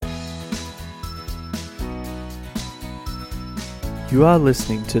You are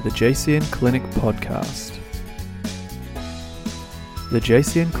listening to the JCN Clinic Podcast. The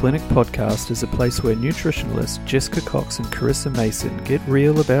JCN Clinic Podcast is a place where nutritionalists Jessica Cox and Carissa Mason get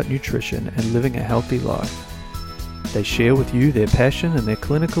real about nutrition and living a healthy life. They share with you their passion and their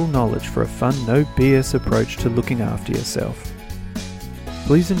clinical knowledge for a fun, no BS approach to looking after yourself.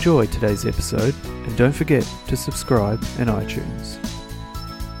 Please enjoy today's episode and don't forget to subscribe in iTunes.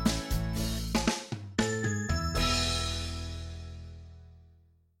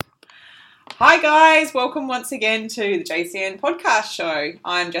 Hi guys, welcome once again to the JCN podcast show.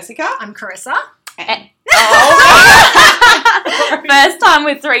 I'm Jessica. I'm Carissa. First time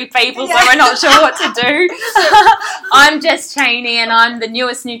with three people, so we're not sure what to do. I'm Jess Cheney and I'm the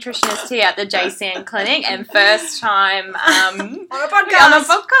newest nutritionist here at the JCN Clinic and first time on a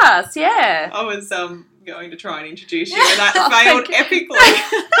podcast. Yeah. I was going to try and introduce you and that failed epically.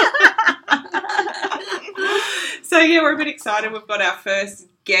 So yeah, we're a bit excited. We've got our first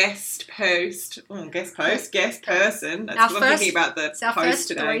guest person. That's Our what I'm thinking about the It's our post first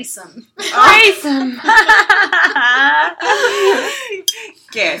today. threesome. Threesome.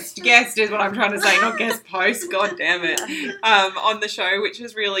 Guest is what I'm trying to say, not guest post. God damn it. On the show, which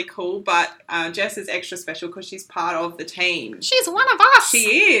is really cool. But Jess is extra special because she's part of the team. She's one of us.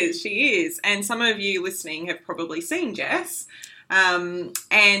 She is. And some of you listening have probably seen Jess.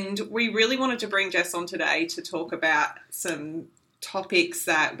 And we really wanted to bring Jess on today to talk about some topics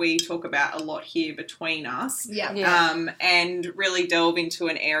that we talk about a lot here between us. Yeah. And really delve into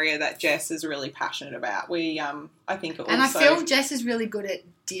an area that Jess is really passionate about. I think it also... And I feel Jess is really good at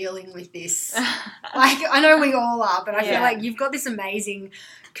dealing with this. I know we all are, but I feel like you've got this amazing,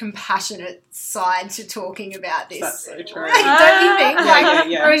 compassionate side to talking about this. That's so true. Don't you think?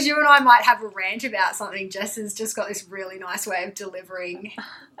 Yeah. Whereas you and I might have a rant about something, Jess has just got this really nice way of delivering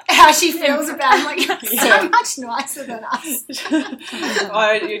how she feels about it. Like, so much nicer than us.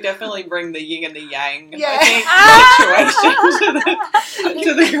 You definitely bring the yin and the yang, Yeah. I think, situation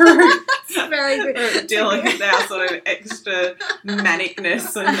to the group. It's very good. We're dealing with our sort of extra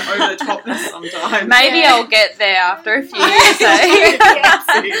manicness and over-the-topness sometimes. Maybe I'll get there after a few years, eh?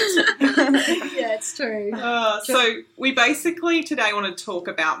 Yeah, it's true. So we basically today want to talk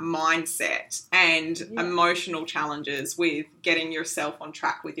about mindset and emotional challenges with getting yourself on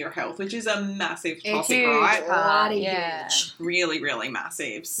track with your health, which is a massive topic, huge. right? Bloody Yeah. huge. Really, really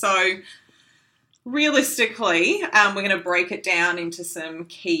massive. So realistically, we're going to break it down into some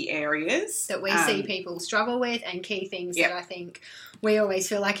key areas That we see people struggle with and key things Yep. that I think we always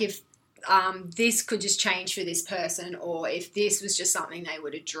feel like if this could just change for this person, or if this was just something they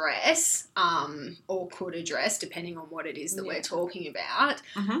would address or could address, depending on what it is that we're talking about,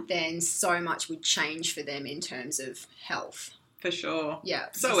 then so much would change for them in terms of health. For sure. Yeah.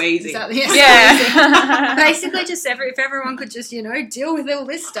 So easy. Exactly. Yeah. Basically, just if everyone could just, deal with all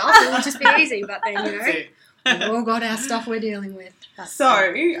this stuff, it would just be easy. But then, That's it. we've all got our stuff we're dealing with.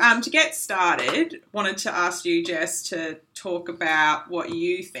 So, to get started, wanted to ask you, Jess, to talk about what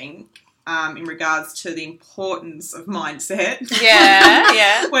you think in regards to the importance of mindset.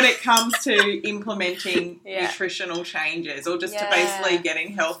 Yeah. When it comes to implementing Yeah. nutritional changes or just to Yeah. basically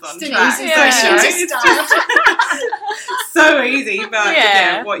getting health on Just an track. easy So, question to it's start. just so easy, but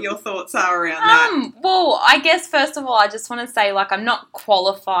Yeah. what your thoughts are around that. Well, I guess first of all, I just want to say, I'm not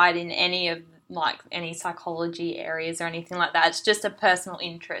qualified in any of any psychology areas or anything like that. It's just a personal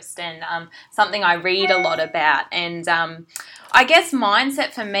interest and something I read a lot about. And I guess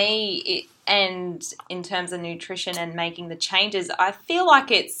mindset for me, and in terms of nutrition and making the changes, I feel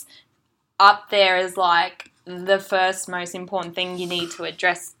like it's up there as the first most important thing you need to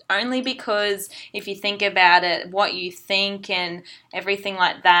address, only because if you think about it, what you think and everything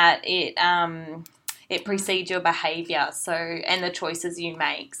like that, it precedes your behaviour, and the choices you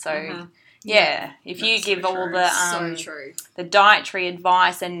make. So if you That's give so all true. the So true. the dietary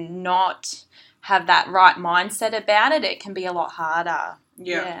advice and not have that right mindset about it, it can be a lot harder.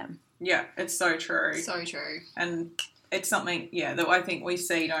 Yeah, it's so true. So true. And it's something, that I think we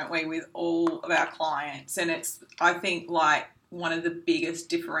see, don't we, with all of our clients. And it's, I think, one of the biggest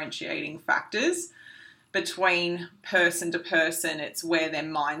differentiating factors between person to person. It's where their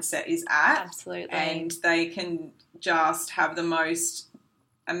mindset is at. Absolutely. And they can just have the most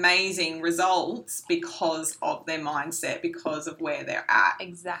amazing results because of their mindset, because of where they're at.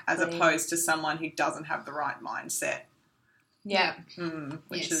 Exactly. As opposed to someone who doesn't have the right mindset. Yeah.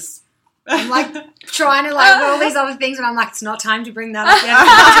 Which Yes. is... I'm trying to all these other things, and I'm it's not time to bring that up yet. It's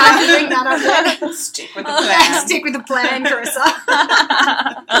not time to bring that up yet. Stick with the plan. Stick with the plan, Carissa.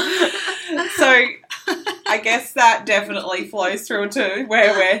 So I guess that definitely flows through to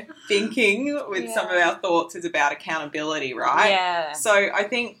where we're thinking with some of our thoughts is about accountability, right? Yeah. So I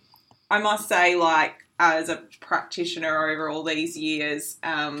think I must say, like, as a practitioner over all these years,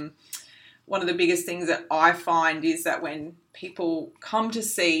 one of the biggest things that I find is that when people come to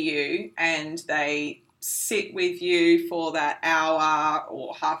see you and they sit with you for that hour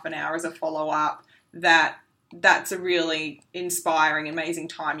or half an hour as a follow-up, that's a really inspiring, amazing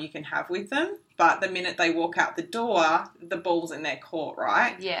time you can have with them. But the minute they walk out the door, the ball's in their court,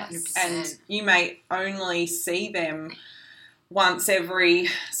 right? Yes. And you may only see them once every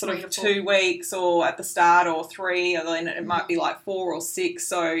sort of 2 weeks or at the start or 3, or then it might be like 4 or 6.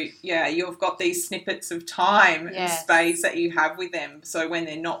 So, yeah, you've got these snippets of time and space that you have with them. So when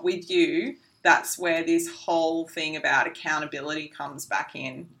they're not with you, that's where this whole thing about accountability comes back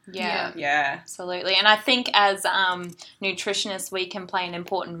in. Yeah. Absolutely. And I think as nutritionists, we can play an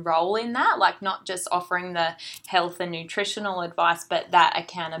important role in that, like not just offering the health and nutritional advice, but that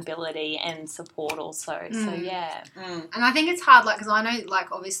accountability and support also. So, yeah. And I think it's hard, like, because I know,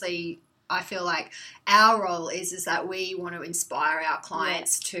 like, obviously I feel like our role is that we want to inspire our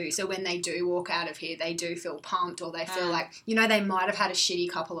clients too. So when they do walk out of here, they do feel pumped, or they feel like, you know, they might have had a shitty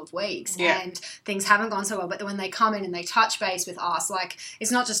couple of weeks and things haven't gone so well. But when they come in and they touch base with us, like,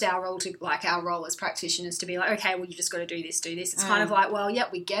 it's not just our role to, like, our role as practitioners to be like, okay, well, you just got to do this. It's kind of like, well,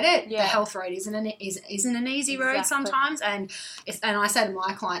 we get it. The health road isn't an easy road sometimes. And I say to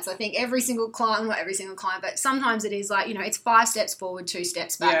my clients, I think every single client, not every single client, but sometimes it is like, you know, it's 5 steps forward, 2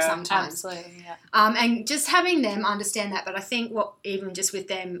 steps back sometimes. Absolutely, and just having them understand that. But I think even just with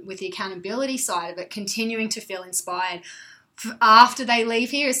them, with the accountability side of it, continuing to feel inspired after they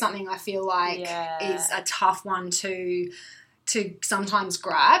leave here is something I feel like is a tough one to sometimes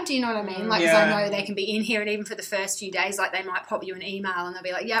grab. Do you know what I mean? Like, because I know they can be in here, and even for the first few days, like, they might pop you an email and they'll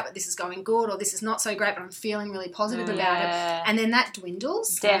be like, yeah, but this is going good, or this is not so great, but I'm feeling really positive about it. And then that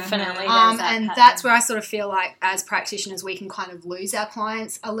dwindles. Definitely. That's where I sort of feel like as practitioners we can kind of lose our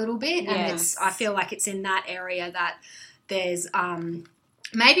clients a little bit. And I feel like it's in that area that there's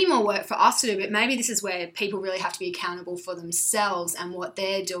maybe more work for us to do, but maybe this is where people really have to be accountable for themselves and what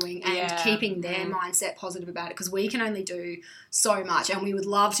they're doing and keeping their mindset positive about it, because we can only do so much, and we would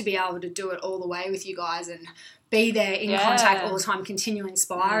love to be able to do it all the way with you guys and be there in contact all the time, continue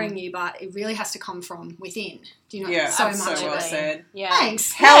inspiring you, but it really has to come from within. Do you know? So much. So well said. Yeah.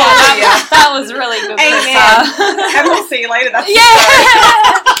 Thanks. How are you? That was really good, Carissa. And we'll see you later. That's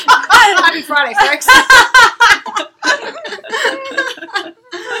Happy Friday, folks.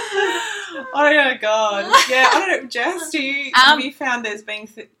 Oh, God. Yeah, I don't know. Jess, have you found there's been,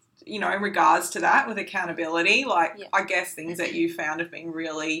 in regards to that with accountability, like, I guess things that you found have been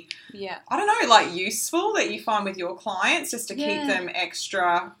really, I don't know, like, useful that you find with your clients just to keep them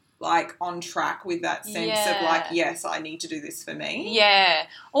extra, like, on track with that sense of, like, yes, I need to do this for me? Yeah.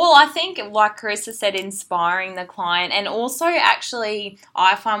 Well, I think, like Carissa said, inspiring the client, and also actually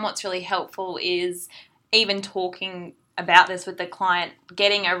I find what's really helpful is even talking about this with the client,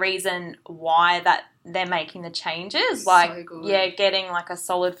 getting a reason why that they're making the changes, like getting like a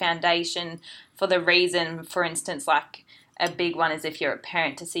solid foundation for the reason. For instance, like a big one is if you're a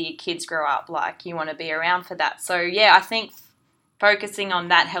parent, to see your kids grow up, like you want to be around for that. So I think focusing on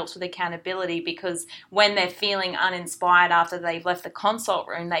that helps with accountability, because when they're feeling uninspired after they've left the consult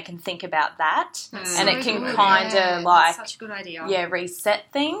room, they can think about that, and it can kind of like, that's such a good idea. Reset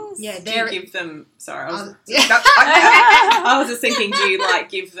things. Do you give them? Sorry, I was just thinking. Do you like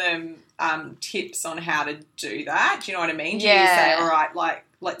give them tips on how to do that? Do you know what I mean? Do you say, all right, like,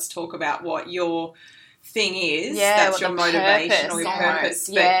 let's talk about what your thing is? That's your motivation or your purpose.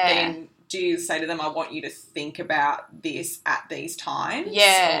 But then, do you say to them, I want you to think about this at these times?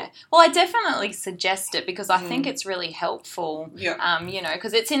 Yeah. Well, I definitely suggest it, because I think it's really helpful,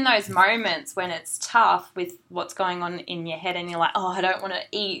 because it's in those moments when it's tough with what's going on in your head and you're like, oh, I don't want to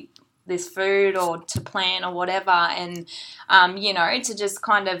eat this food or to plan or whatever, and to just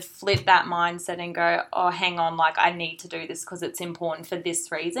kind of flip that mindset and go, oh, hang on, like, I need to do this because it's important for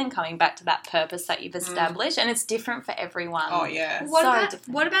this reason, coming back to that purpose that you've established, and it's different for everyone. Oh, yeah. What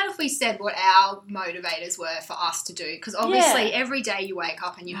about if we said what our motivators were for us to do? Because obviously every day you wake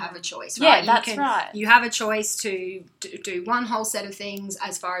up and you have a choice, right? Yeah, that's right. You have a choice to do one whole set of things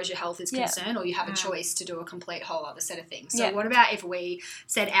as far as your health is concerned, or you have a choice to do a complete whole other set of things. So what about if we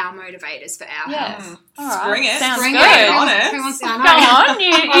said our motivators for our health? All right. Spring it. Sounds Spring good. it. Honest. Who wants to, I Come know. on,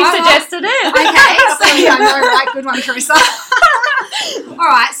 you suggested it. Okay, so I know, right? Good one, Carissa. All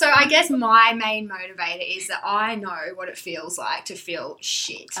right, so I guess my main motivator is that I know what it feels like to feel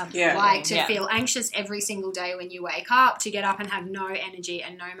shit. Yeah. Like to feel anxious every single day when you wake up, to get up and have no energy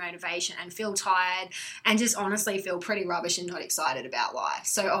and no motivation and feel tired and just honestly feel pretty rubbish and not excited about life.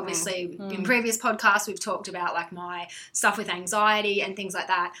 So obviously in previous podcasts we've talked about like my stuff with anxiety and things like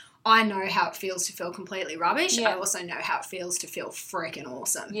that. I know how it feels to feel completely rubbish. I also know how it feels to feel freaking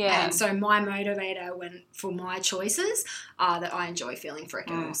awesome. Yeah. And so my motivator for my choices are that I enjoy feeling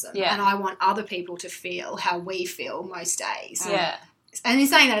freaking awesome. Yeah. And I want other people to feel how we feel most days. Yeah. And in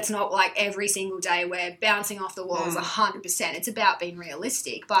saying that, it's not like every single day we're bouncing off the walls 100%. It's about being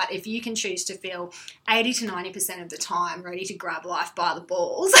realistic. But if you can choose to feel 80 to 90% of the time ready to grab life by the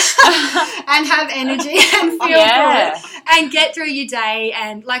balls and have energy and feel good and get through your day,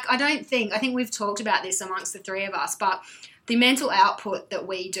 and like I think we've talked about this amongst the three of us, but the mental output that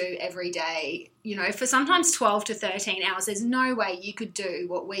we do every day, you know, for sometimes 12 to 13 hours, there's no way you could do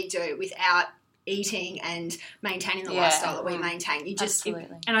what we do without eating and maintaining the lifestyle that we maintain. You just,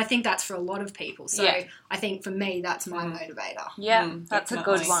 and I think that's for a lot of people. So I think for me, that's my motivator. Yeah, that's a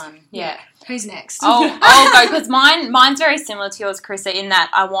good one. Yeah. Who's next? I'll go because mine's very similar to yours, Carissa, in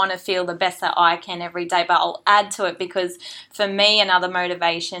that I want to feel the best that I can every day, but I'll add to it because for me, another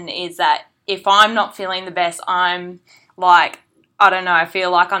motivation is that if I'm not feeling the best, I'm like, I don't know, I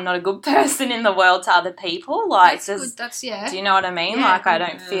feel like I'm not a good person in the world to other people. Like, do you know what I mean? Yeah. Like, I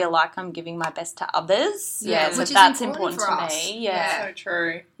don't feel like I'm giving my best to others. Yeah, so which that's is important to for us. me. Yeah. So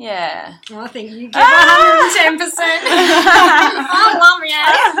true. Yeah. Well, I think you give 110%. I love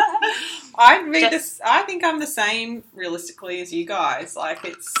you. I think I'm the same realistically as you guys. Like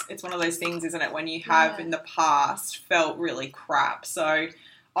it's one of those things, isn't it, when you have in the past felt really crap. So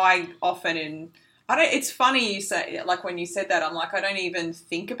I often it's funny you say, like when you said that, I'm like, I don't even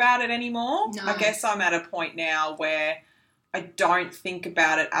think about it anymore. No. I guess I'm at a point now where I don't think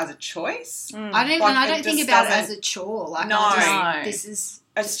about it as a choice. I don't think about it as a chore. Like,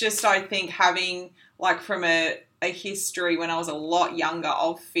 it's just, I think having, like, from a history when I was a lot younger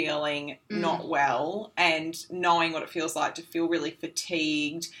of feeling not well and knowing what it feels like to feel really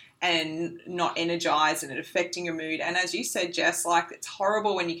fatigued and not energized and it affecting your mood. And as you said, Jess, like, it's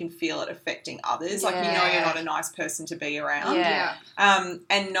horrible when you can feel it affecting others. Like, you know you're not a nice person to be around. Yeah.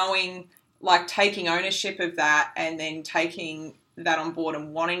 And knowing, like, taking ownership of that and then taking that on board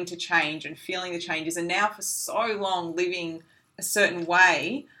and wanting to change and feeling the changes. And now for so long living a certain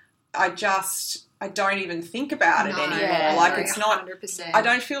way, I don't even think about it anymore. Yeah, like, it's not, 100%. I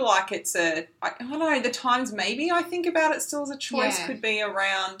don't feel like it's I don't know, the times maybe I think about it still as a choice could be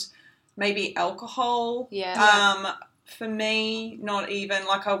around maybe alcohol. Yeah. For me, not even,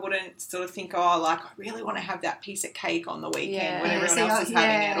 like, I wouldn't sort of think, oh, like, I really want to have that piece of cake on the weekend when everyone else is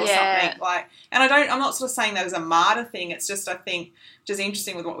having it or something. Like, and I'm not sort of saying that as a martyr thing. It's just, I think, just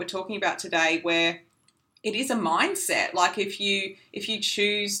interesting with what we're talking about today, where it is a mindset. Like, if you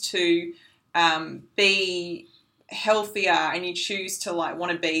choose to be healthier and you choose to, like,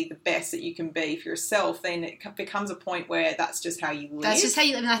 want to be the best that you can be for yourself, then it becomes a point where that's just how you live. That's just how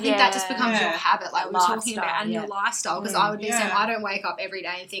you live, and I think that just becomes your habit, like we were talking about, and your lifestyle. Because I would be saying, I don't wake up every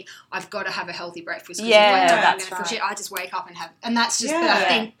day and think I've got to have a healthy breakfast. Because I'm going to feel shit. I just wake up and have, and that's just. But I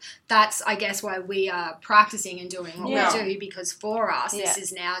think that's, I guess, why we are practicing and doing what we do, because for us, this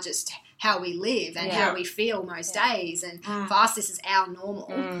is now just how we live and how we feel most days, and for us this is our normal,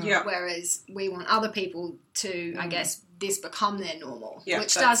 whereas we want other people to I guess this become their normal,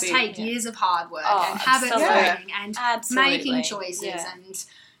 which does take years of hard work and habit forming and making choices and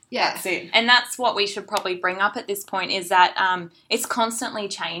that's it. And that's what we should probably bring up at this point, is that it's constantly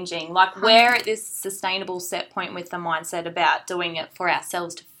changing. Like, we're at this sustainable set point with the mindset about doing it for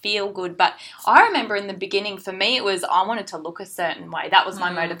ourselves to feel good. But I remember in the beginning, for me, it was I wanted to look a certain way. That was my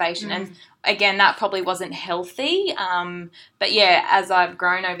motivation. And again, that probably wasn't healthy. But yeah, as I've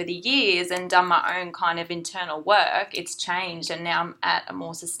grown over the years and done my own kind of internal work, it's changed. And now I'm at a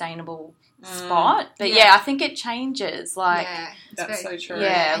more sustainable spot. But I think it changes. Like, that's so true.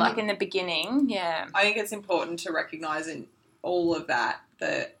 Yeah, like in the beginning, I think it's important to recognise in all of that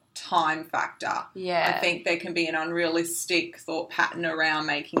the time factor. Yeah. I think there can be an unrealistic thought pattern around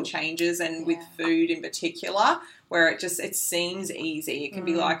making changes, and with food in particular, where it seems easy. It can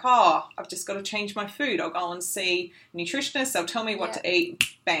be like, oh, I've just got to change my food. I'll go and see a nutritionist. They'll tell me what to eat.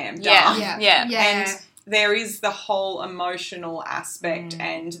 Bam, done. And there is the whole emotional aspect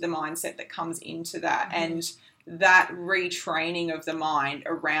and the mindset that comes into that, and that retraining of the mind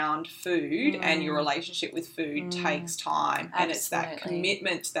around food and your relationship with food takes time. And it's that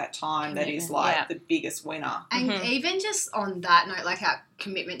commitment to that time that is like the biggest winner. And even just on that note, like our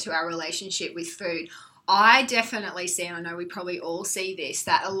commitment to our relationship with food, I definitely see, and I know we probably all see this,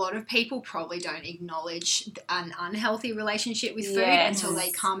 that a lot of people probably don't acknowledge an unhealthy relationship with food until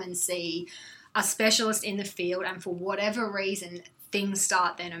they come and see a specialist in the field, and for whatever reason things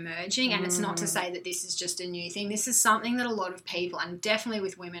start then emerging. And it's not to say that this is just a new thing. This is something that a lot of people, and definitely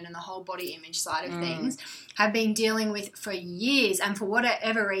with women and the whole body image side of things, have been dealing with for years, and for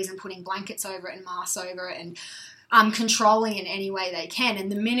whatever reason putting blankets over it and masks over it and controlling in any way they can.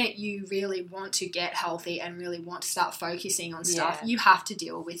 And the minute you really want to get healthy and really want to start focusing on stuff, you have to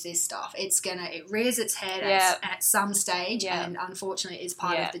deal with this stuff. It rears its head at some stage, and unfortunately is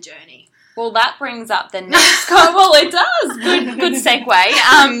part of the journey. Well, that brings up the next well, it does. Good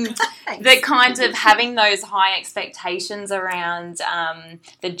segue. The kind of having those high expectations around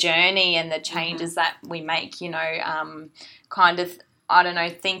the journey and the changes that we make, you know, kind of, I don't know,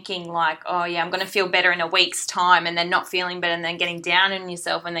 thinking like, oh, yeah, I'm going to feel better in a week's time, and then not feeling better, and then getting down on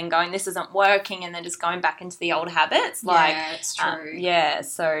yourself, and then going, this isn't working, and then just going back into the old habits. Like, yeah, it's true.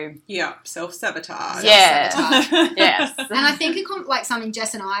 So... Yeah, self-sabotage. Yeah. Self-sabotage. Yes. And I think like something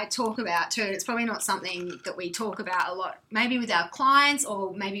Jess and I talk about too, it's probably not something that we talk about a lot, maybe with our clients,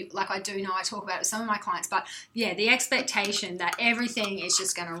 or maybe like I do know I talk about it with some of my clients, but yeah, the expectation that everything is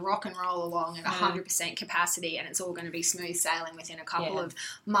just going to rock and roll along at 100% capacity, and it's all going to be smooth sailing within a couple of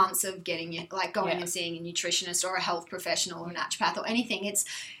months of getting you, like going and seeing a nutritionist or a health professional or a naturopath or anything.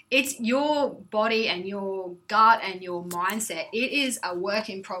 It's your body and your gut and your mindset. It is a work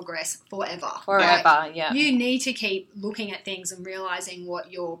in progress forever. You need to keep looking at things and realizing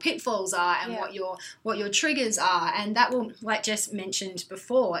what your pitfalls are and what your triggers are, and that will, like Jess mentioned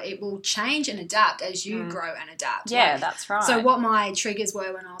before, it will change and adapt as you grow and adapt. Yeah, that's right. So what my triggers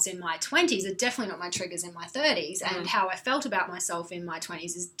were when I was in my 20s are definitely not my triggers in my 30s, and how I felt about myself in my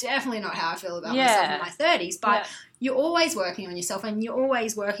 20s is definitely not how I feel about myself in my 30s, but you're always working on yourself, and you're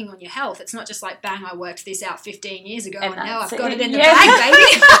always working on your health. It's not just like, bang, I worked this out 15 years ago and now I've got it in the bag,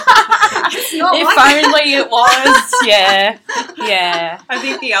 baby. It's not if like only it was. Yeah. I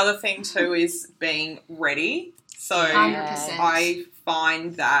think the other thing too is being ready. So 100%. I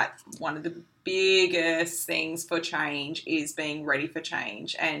find that one of the biggest things for change is being ready for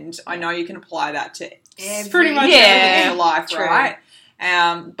change. And I know you can apply that to pretty much everything in your life, right?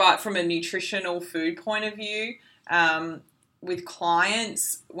 But from a nutritional food point of view, with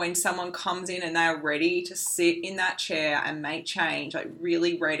clients, when someone comes in and they're ready to sit in that chair and make change, like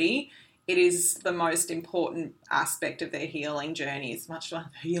really ready, it is the most important aspect of their healing journey. It's much like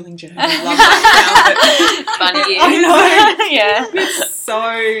a healing journey. I love that sound, Funny. I know. Yeah. It's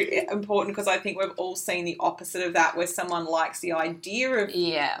so important, because I think we've all seen the opposite of that, where someone likes the idea of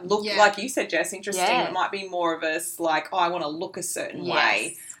look, like you said, Jess, interesting. It might be more of us like, oh, I want to look a certain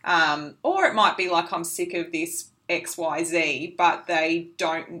way. Or it might be like, I'm sick of this XYZ, but they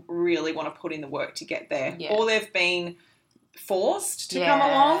don't really want to put in the work to get there. Or they've been forced to come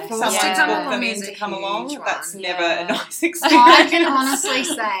along. Someone's booked them in to come along. That's never a nice experience. I can honestly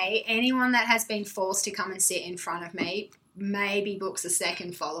say anyone that has been forced to come and sit in front of me maybe books a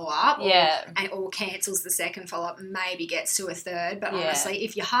second follow-up or cancels the second follow-up, maybe gets to a third, but honestly,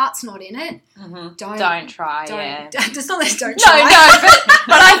 if your heart's not in it, don't try. Just not that don't try.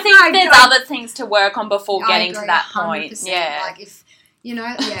 But I think there's other things to work on before getting to that point. 100%. Yeah. Like if, you know,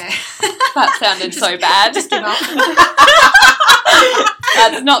 That sounded so bad. Just give up.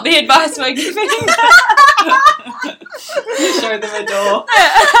 That's not the advice we're giving. Show them a door.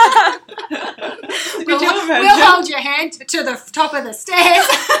 We'll hold your hand to the top of the stairs.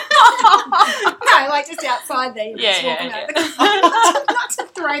 No, like just outside there. Just walking out the car. Not to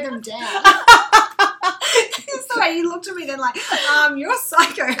throw them down. It's the way you looked at me then like, you're a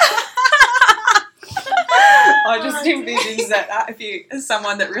psycho. I just envisioned that if you, as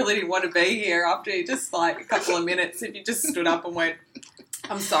someone that really didn't want to be here, after just like a couple of minutes, if you just stood up and went,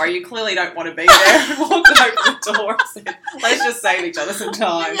 I'm sorry, you clearly don't want to be there, and walked open the door and said, let's just save each other some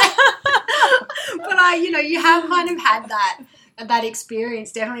time. But you have kind of had that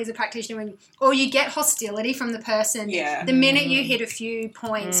experience definitely as a practitioner, or you get hostility from the person. The minute you hit a few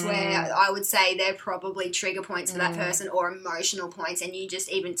points where I would say they're probably trigger points for that person or emotional points, and you just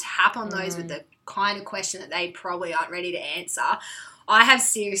even tap on those with the kind of question that they probably aren't ready to answer. I have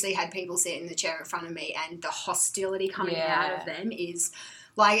seriously had people sit in the chair in front of me, and the hostility coming out of them is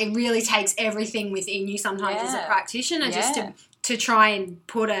like, it really takes everything within you sometimes as a practitioner just to try and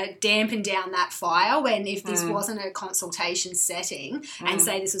dampen down that fire, when if this wasn't a consultation setting and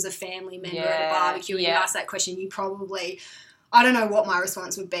say this was a family member at a barbecue and you asked that question, you probably, I don't know what my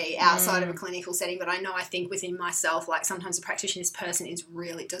response would be outside of a clinical setting, but I think within myself, like sometimes a practitioner, this person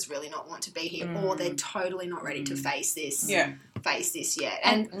does really not want to be here, or they're totally not ready to face this yet.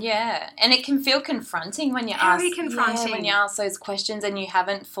 And it can feel confronting when you when you ask those questions and you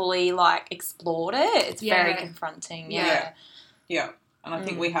haven't fully like explored it. It's very confronting. Yeah. And I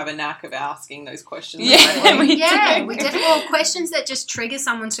think we have a knack of asking those questions. Yeah, we definitely. Or questions that just trigger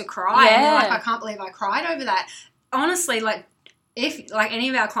someone to cry. And they're like, I can't believe I cried over that. Honestly, like, if like any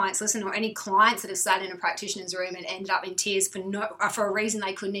of our clients listen, or any clients that have sat in a practitioner's room and ended up in tears for a reason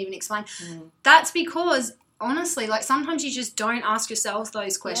they couldn't even explain, that's because honestly, like sometimes you just don't ask yourselves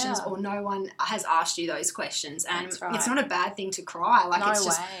those questions, or no one has asked you those questions, and it's not a bad thing to cry. Like it's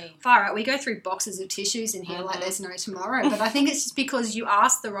just far out. We go through boxes of tissues in here like there's no tomorrow, but I think it's just because you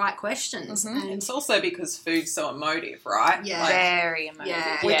ask the right questions. And it's also because food's so emotive, right? Yeah, like, very emotive.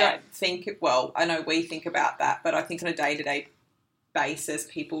 Yeah. We don't think. Well, I know we think about that, but I think on a day-to-day basis,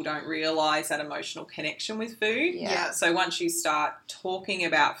 people don't realise that emotional connection with food. Yeah. So once you start talking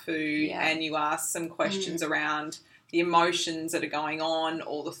about food and you ask some questions around the emotions that are going on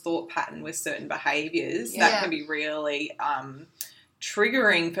or the thought pattern with certain behaviours, that can be really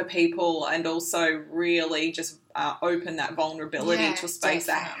triggering for people, and also really just open that vulnerability to a space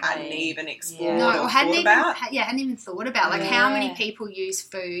that hadn't even explored or hadn't even thought about. Like how many people use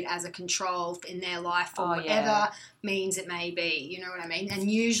food as a control in their life for whatever means it may be, you know what I mean? And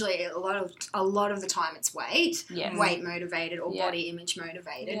usually a lot of the time it's weight motivated or body image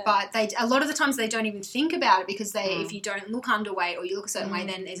motivated, but a lot of the times they don't even think about it, because if you don't look underweight or you look a certain way,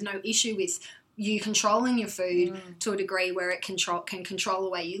 then there's no issue with you controlling your food to a degree where it can control the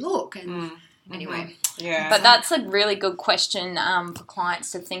way you look. And anyway. Yeah. But that's a really good question for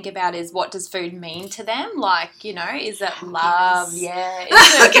clients to think about, is what does food mean to them? Like, you know, is it love? Yeah.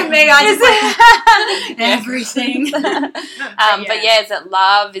 Look at me, I just everything. But is it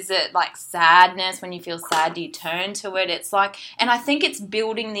love? Is it like sadness? When you feel sad, do you turn to it? It's like, and I think it's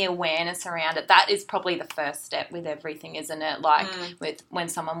building the awareness around it. That is probably the first step with everything, isn't it? Like with when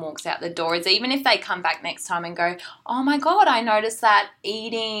someone walks out the door, is even if they come back next time and go, oh my God, I noticed that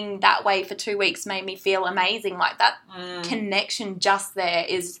eating that way for 2 weeks made me feel amazing. Like that connection just there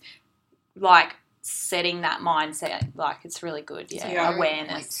is like setting that mindset. Like it's really good. Yeah.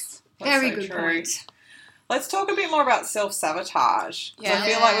 Awareness. Very good point. Let's talk a bit more about self-sabotage. Yeah. I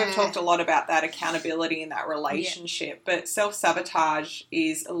feel like we've talked a lot about that accountability in that relationship, but self-sabotage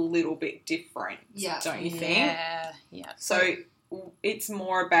is a little bit different, don't you think? Yeah. So it's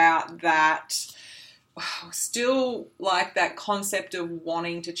more about that, still like that concept of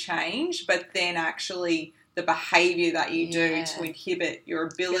wanting to change, but then actually the behaviour that you do to inhibit your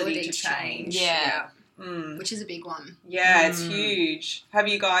ability to change. Yeah. Which is a big one. Yeah, it's huge. Have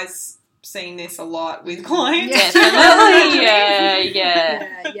you guys seen this a lot with clients? Definitely.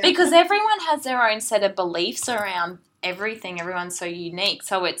 Yeah. Because everyone has their own set of beliefs around everything. Everyone's so unique.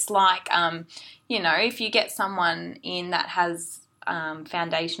 So it's like, you know, if you get someone in that has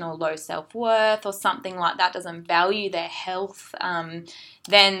foundational low self-worth or something like that, doesn't value their health,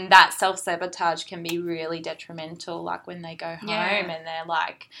 then that self-sabotage can be really detrimental, like when they go home and they're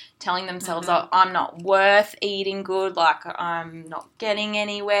like telling themselves, oh, I'm not worth eating good, like I'm not getting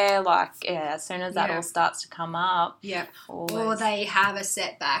anywhere, like as soon as that all starts to come up. Or they have a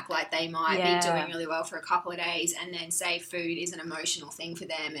setback, like they might be doing really well for a couple of days and then say food is an emotional thing for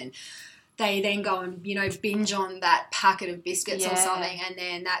them, and they then go and, you know, binge on that packet of biscuits or something, and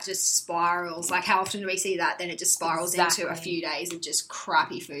then that just spirals. Like, how often do we see that? Then it just spirals into a few days of just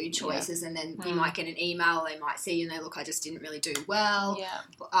crappy food choices, and then you might get an email, they might see you and they look, I just didn't really do well.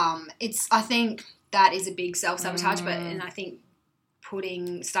 I think that is a big self-sabotage, and I think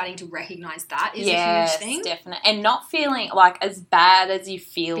starting to recognise that is a huge thing. Definitely. And not feeling like as bad as you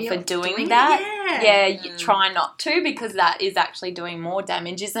feel for doing that. You try not to, because that is actually doing more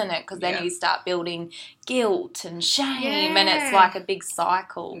damage, isn't it? Because then you start building guilt and shame and it's like a big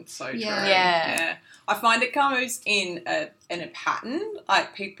cycle. It's so true. Yeah. I find it comes in a pattern.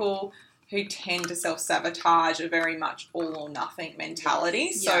 Like people who tend to self-sabotage are very much all or nothing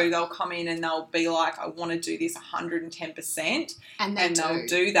mentality. So they'll come in and they'll be like, I want to do this 110%. And they'll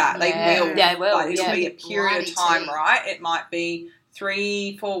do that. They will. They will. Like, it'll be a period of time, right? It might be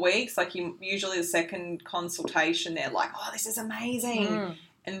 3-4 weeks. Like usually the second consultation, they're like, oh, this is amazing.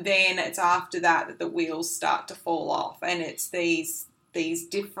 And then it's after that the wheels start to fall off. And it's these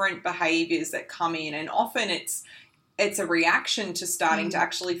different behaviours that come in. And often it's a reaction to starting to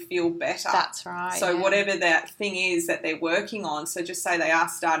actually feel better. That's right. So whatever that thing is that they're working on, so just say they are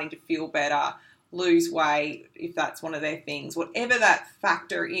starting to feel better, lose weight, if that's one of their things, whatever that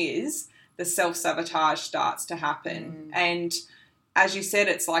factor is, the self-sabotage starts to happen. And as you said,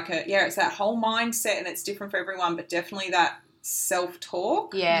 it's like it's that whole mindset, and it's different for everyone, but definitely that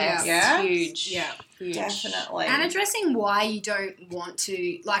self-talk. Yeah. Huge. Yeah. Huge. Definitely. And addressing why you don't want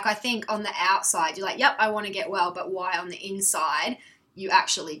to, like, I think on the outside, you're like, yep, I want to get well, but why on the inside you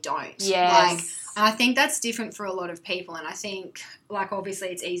actually don't. Yes. Like, and I think that's different for a lot of people. And I think, like, obviously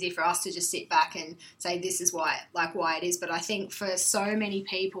it's easy for us to just sit back and say this is why it is. But I think for so many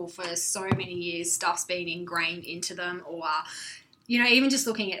people, for so many years, stuff's been ingrained into them, or, you know, even just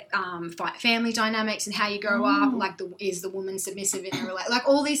looking at family dynamics and how you grow up, like, is the woman submissive in a relationship, like,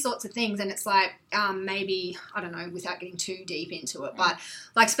 all these sorts of things. And it's like, maybe, I don't know, without getting too deep into it, but,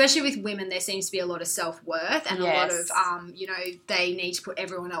 like, especially with women, there seems to be a lot of self-worth and a lot of, you know, they need to put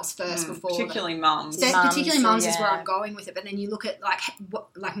everyone else first before particularly mums. Particularly mums is where I'm going with it. But then you look at,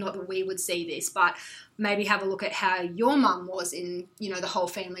 like, not that we would see this, but maybe have a look at how your mum was in, you know, the whole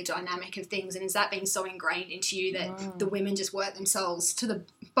family dynamic of things. And is that being so ingrained into you that the women just work themselves to the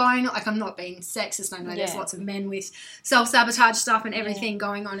bone? Like, I'm not being sexist. I know there's lots of men with self-sabotage stuff and everything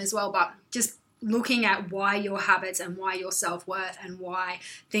going on as well. But just looking at why your habits and why your self-worth and why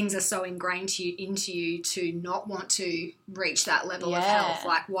things are so ingrained into you to not want to reach that level of health.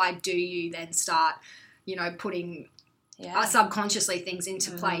 Like, why do you then start, you know, putting subconsciously things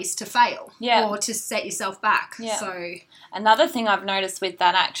into place to fail or to set yourself back? So another thing I've noticed with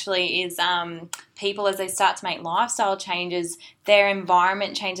that actually is people, as they start to make lifestyle changes, their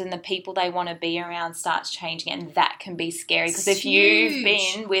environment changes and the people they want to be around starts changing, and that can be scary because if you've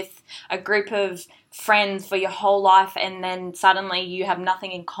been with a group of friends for your whole life and then suddenly you have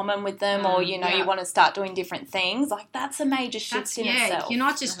nothing in common with them, or you know you want to start doing different things, like, that's a major shift in itself. You're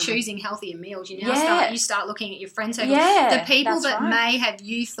not just choosing healthier meals, you now start looking at your friend circle, the people that may have,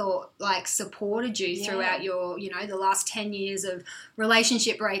 you thought, like, supported you throughout your, you know, the last 10 years of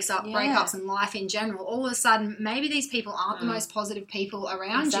relationship breakups and life in general. All of a sudden maybe these people aren't the most positive people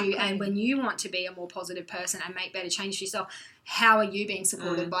around you, and when you want to be a more positive person and make better change for yourself, how are you being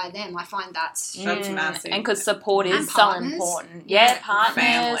supported by them? I find that's massive. And because support is partners. so important.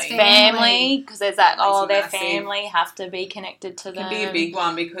 Partners, family, because there's that, their family have to be connected to them. It can be a big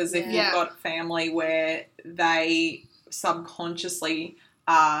one, because if you've got family where they subconsciously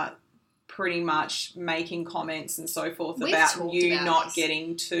are pretty much making comments and so forth about you not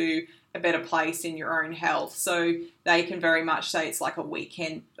getting to a better place in your own health. So they can very much say it's like a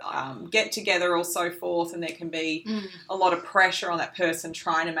weekend get together or so forth, and there can be a lot of pressure on that person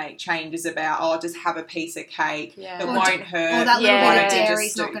trying to make changes about, just have a piece of cake that won't hurt. Or that little bit of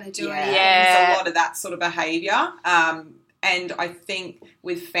dairy's not going to do anything. There's a lot of that sort of behaviour. And I think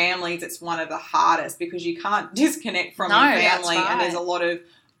with families, it's one of the hardest, because you can't disconnect from your family, and there's a lot of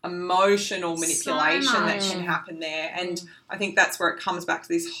emotional manipulation that can happen there. And I think that's where it comes back to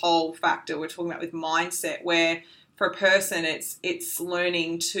this whole factor we're talking about with mindset, where for a person it's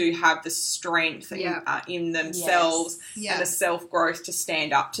learning to have the strength in themselves and the self-growth to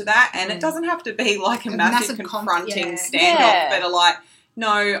stand up to that. And it doesn't have to be like a massive confronting standoff, but like,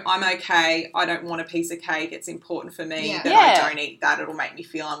 no, I'm okay, I don't want a piece of cake, it's important for me that I don't eat that, it'll make me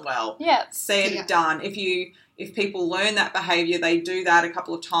feel unwell. Said, done. If people learn that behaviour, they do that a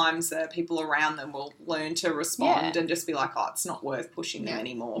couple of times, people around them will learn to respond and just be like, it's not worth pushing them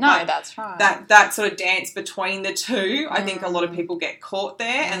anymore. No, but that's right. That sort of dance between the two, I think a lot of people get caught there,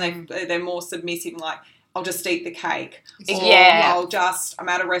 and they're more submissive, like, I'll just eat the cake. Or I'm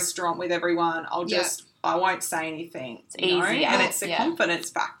at a restaurant with everyone, I won't say anything. It's easy. And it's a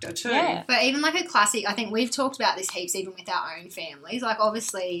confidence factor too. Yeah. But even like a classic, I think we've talked about this heaps even with our own families. Like,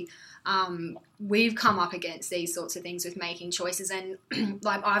 obviously, we've come up against these sorts of things with making choices, and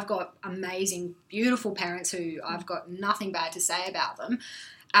like, I've got amazing, beautiful parents who I've got nothing bad to say about them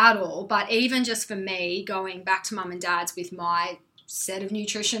at all. But even just for me, going back to mum and dad's with my set of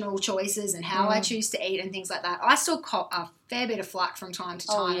nutritional choices and how I choose to eat and things like that, I still cop a fair bit of flack from time to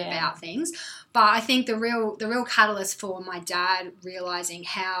time about things. But I think the real catalyst for my dad realising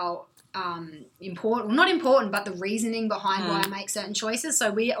how important, well, not important, but the reasoning behind why I make certain choices.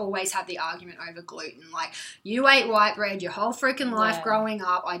 So we always have the argument over gluten. Like, you ate white bread your whole freaking life growing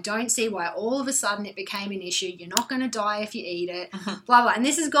up. I don't see why all of a sudden it became an issue. You're not going to die if you eat it. Blah, blah. And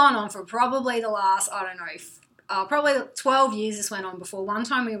this has gone on for probably the last, probably 12 years this went on before. One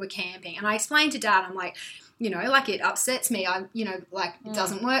time we were camping and I explained to Dad, I'm like, you know, like it upsets me. It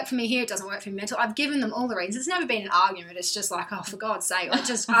doesn't work for me here. It doesn't work for me mental. I've given them all the reasons. It's never been an argument. It's just like, oh, for God's sake, like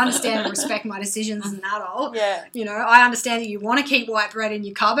just understand and respect my decisions as an adult. Yeah. You know, I understand that you want to keep white bread in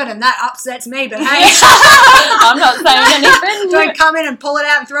your cupboard and that upsets me, but hey. I'm not saying anything. Don't come in and pull it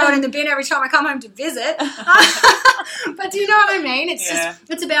out and throw it in the bin every time I come home to visit. But do you know what I mean? It's just,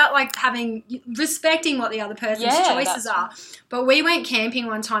 it's about like respecting what the other person's choices are. But we went camping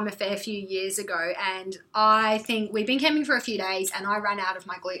one time a fair few years ago, and I think we'd been camping for a few days and I ran out of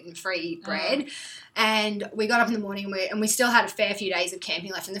my gluten-free bread. And we got up in the morning and we still had a fair few days of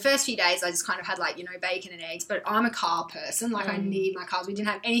camping left. In the first few days, I just kind of had like, you know, bacon and eggs. But I'm a carb person. Like I need my carbs. We didn't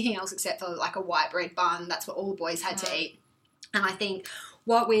have anything else except for like a white bread bun. That's what all the boys had to eat. And I think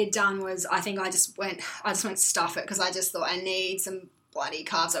what we had done was I just went stuff it because I just thought I need some bloody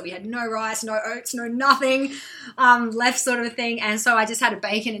carbs. Like we had no rice, no oats, no nothing left sort of a thing. And so I just had a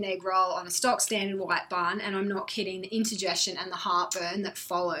bacon and egg roll on a stock standard white bun, and I'm not kidding, the indigestion and the heartburn that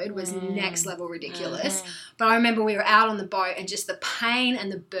followed was next level ridiculous. But I remember we were out on the boat and just the pain and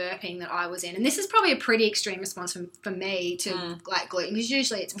the burping that I was in. And this is probably a pretty extreme response for me to like gluten, because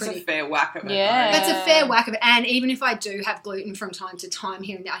usually it's a fair whack of it. Yeah. It's a fair whack of it. And even if I do have gluten from time to time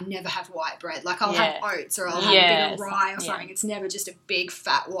here and there, I never have white bread. Like I'll have oats or I'll have a bit of rye or something. It's never just a big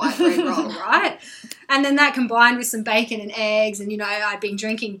fat white bread roll, right? And then that combined with some bacon and eggs, and you know, I'd been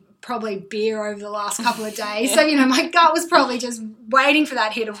drinking probably beer over the last couple of days, so you know, my gut was probably just waiting for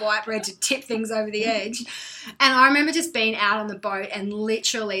that hit of white bread to tip things over the edge. And I remember just being out on the boat and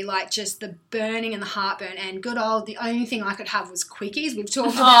literally like just the burning and the heartburn, and good old, the only thing I could have was quickies. We've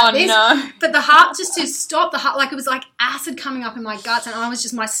talked about this. No. But the heart, just to stop the heart, like it was like acid coming up in my guts, and I was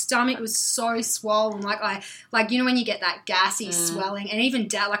just, my stomach was so swollen. Like you know when you get that gassy swelling, and even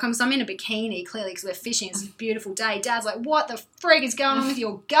Dad, like I'm in a bikini clearly because we're fishing, it's a beautiful day. Dad's like, what the frig is going on with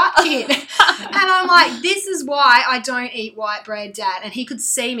your gut, kid? And I'm like, this is why I don't eat white bread, Dad. And he could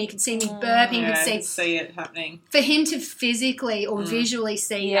see me burping, could see it happening. For him to physically or visually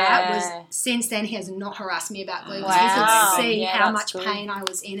see that was, since then he has not harassed me about gluten. Wow. He could see how much pain I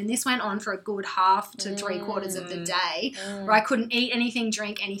was in. And this went on for a good half to 3/4 of the day where I couldn't eat anything,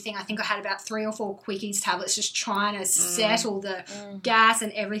 drink anything. I think I had about 3 or 4 Quickies tablets just trying to settle the gas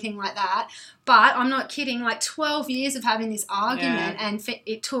and everything like that. But I'm not kidding, like 12 years of having this argument, and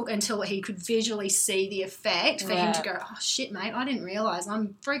it took until he could visually see the effect for him to go, oh, shit, mate, I didn't realise.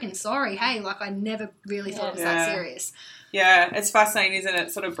 I'm freaking sorry. Hey, like I never really thought it was that serious. Yeah, it's fascinating, isn't it?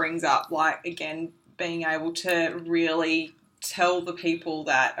 It sort of brings up, like, again, being able to really tell the people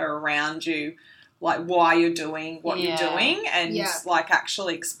that are around you, like, why you're doing what you're doing, and like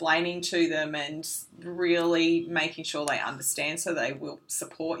actually explaining to them and really making sure they understand so they will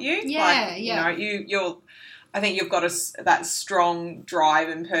support you. You know, you're I think you've got that strong drive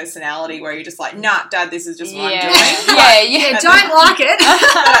and personality where you're just like, nah, Dad, this is just what I'm doing. Don't like it.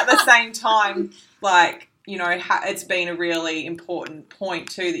 But at the same time, like, you know, it's been a really important point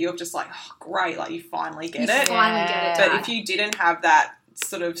too that you're just like, oh, great, like you finally get it. But if you didn't have that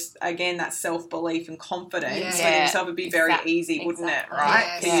sort of, again, that self-belief and confidence in yourself, would be very easy, wouldn't it,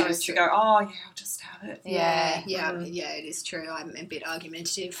 right? Yeah, you just go, oh, yeah, I'll just have it. Yeah, it is true. I'm a bit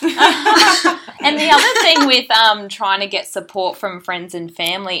argumentative. And the other thing with trying to get support from friends and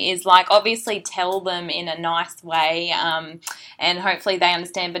family is, like, obviously tell them in a nice way, and hopefully they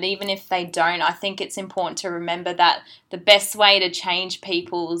understand. But even if they don't, I think it's important to remember that the best way to change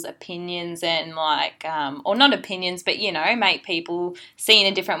people's opinions and, like, or not opinions, but, you know, make people see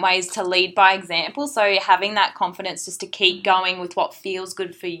in different ways, to lead by example. So having that confidence just to keep going with what feels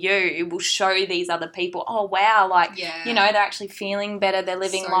good for you will show these other people, oh, wow, like, you know, they're actually feeling better, they're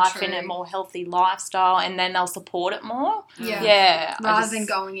living life in a more healthy lifestyle, and then they'll support it more. Rather than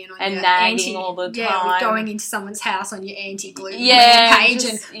going in on and your nagging all the time. Going into someone's house on your anti-gluten page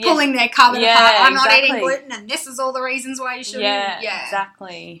and pulling their cupboard apart. I'm not eating gluten and this is all the reasons why you shouldn't.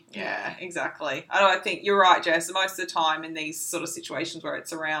 Exactly. Yeah, exactly. I think you're right, Jess. Most of the time in these sort of situations where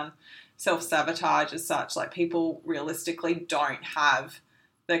it's around self-sabotage as such, like, people realistically don't have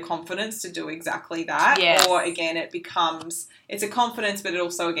the confidence to do exactly that. Or again, it's a confidence, but it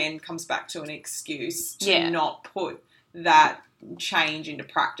also again comes back to an excuse to not put that change into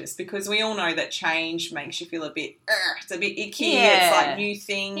practice, because we all know that change makes you feel a bit it's a bit icky. It's like new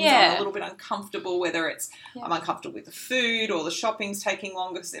things. I'm a little bit uncomfortable, whether it's I'm uncomfortable with the food, or the shopping's taking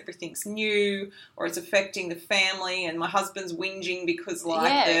longer because everything's new, or it's affecting the family and my husband's whinging because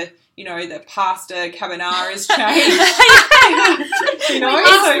you know, the pasta carbonara's changed. You know,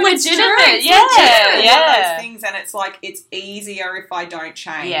 it's legitimate. Yeah. All those things, and it's like it's easier if I don't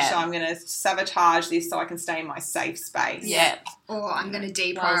change. Yeah. So I'm going to sabotage this so I can stay in my safe space. Yeah. Or I'm going to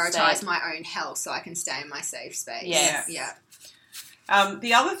deprioritize my own health so I can stay in my safe space. Yes. Yeah.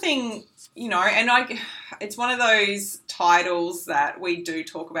 The other thing, you know, and it's one of those titles that we do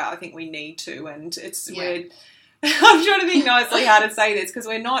talk about. I think we need to, and it's weird. I'm trying to think nicely how to say this because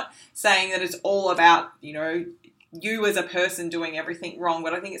we're not saying that it's all about, you know, you as a person doing everything wrong,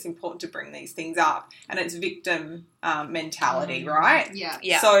 but I think it's important to bring these things up, and it's victim mentality, right? Yeah.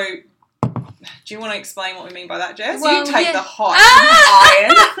 Yeah. So, do you want to explain what we mean by that, Jess? Well, you take yeah. the hot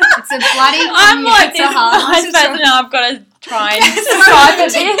iron. It's a bloody. I'm like it's this a hard one nice to person, talk- and I've got to try and decipher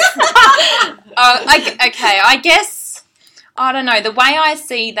this. Okay, I guess, I don't know, the way I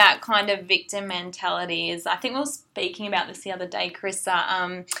see that kind of victim mentality is, I think we were speaking about this the other day,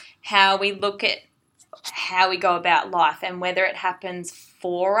 Carissa, how we look at how we go about life and whether it happens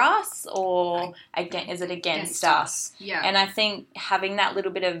for us or is it against us. Yeah. And I think having that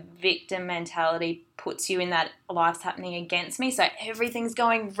little bit of victim mentality puts you in that life's happening against me, so everything's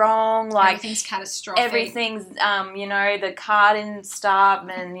going wrong, like everything's catastrophic. everything's you know, the car didn't start,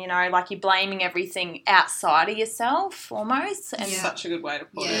 and you know, like you're blaming everything outside of yourself almost. And Yeah. Such a good way to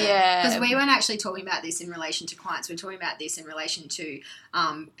put it. Yeah. Because we weren't actually talking about this in relation to clients. We're talking about this in relation to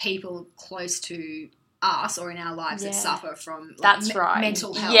people close to us or in our lives that suffer from like, That's right.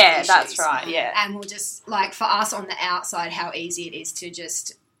 mental health Yeah, issues. that's right. Yeah. And we'll just, like, for us on the outside, how easy it is to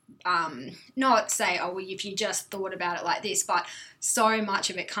just not say, oh, well, if you just thought about it like this, but so much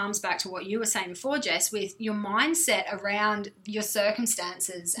of it comes back to what you were saying before, Jess, with your mindset around your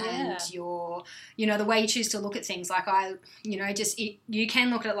circumstances and your, you know, the way you choose to look at things. Like you can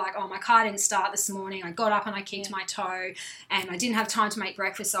look at it like, oh, my car didn't start this morning. I got up and I kicked my toe and I didn't have time to make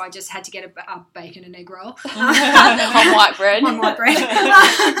breakfast, so I just had to get a bacon and egg roll. On white bread. On white bread.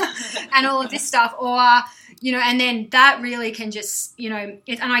 And all of this stuff. Or, you know, and then that really can just, you know,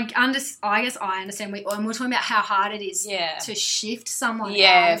 I guess I understand, and we're talking about how hard it is to shift someone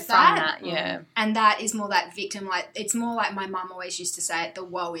out of from that. And that is more that victim, like, it's more like my mum always used to say it, the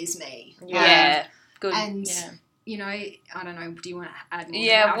woe is me. Yeah. Good. And, you know, I don't know, do you want to add more?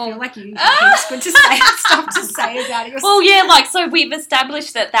 Yeah, I feel like you have heaps good to say, stuff to say about it. Well, yeah, like, so we've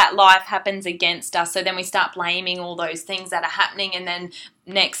established that life happens against us, so then we start blaming all those things that are happening, and then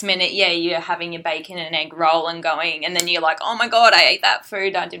next minute, you're having your bacon and egg roll and going, and then you're like, oh my God, I ate that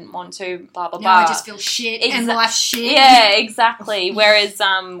food, I didn't want to, blah, blah, blah. I just feel shit and life shit. Yeah, exactly. Whereas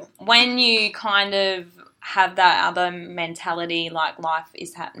when you kind of have that other mentality, like life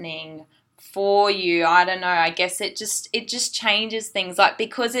is happening for you, I don't know, I guess it just changes things, like,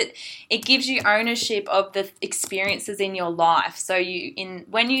 because it gives you ownership of the experiences in your life. So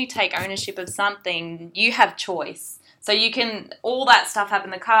when you take ownership of something, you have choice. So you can, all that stuff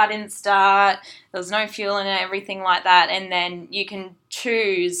happened, the car didn't start, there was no fuel in it, everything like that, and then you can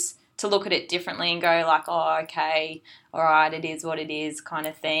choose to look at it differently and go like, oh, okay, all right, it is what it is, kind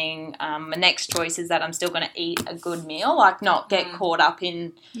of thing. My next choice is that I'm still going to eat a good meal, like not get caught up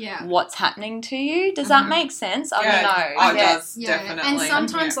in what's happening to you. Does that make sense? I don't know. Oh, it does, definitely. And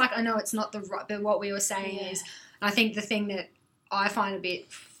sometimes, like, I know it's not but what we were saying is, I think the thing that I find a bit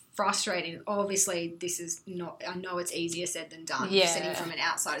frustrating, obviously this is not, I know it's easier said than done, sitting from an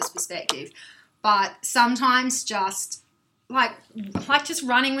outsider's perspective, but sometimes just like just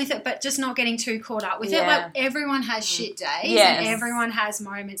running with it, but just not getting too caught up with it. Like, everyone has shit days and everyone has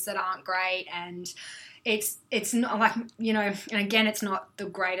moments that aren't great, and it's not like, you know, and again, it's not the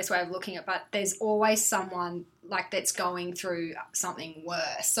greatest way of looking at it, but there's always someone like that's going through something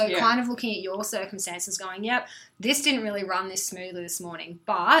worse. So kind of looking at your circumstances going, yep, this didn't really run this smoothly this morning,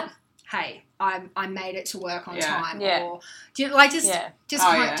 but hey, I made it to work on time. Or do you like just it's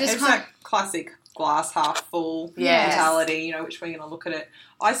that classic glass half full mentality, you know, which we're going to look at it.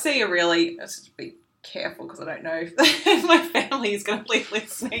 I see let's just be careful because I don't know if my family is going to be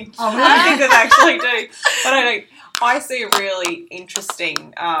listening. Oh, really? I think they actually do. But I see a really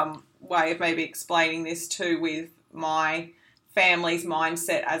interesting way of maybe explaining this too with my family's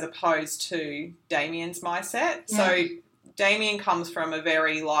mindset as opposed to Damien's mindset. Yeah. So Damien comes from a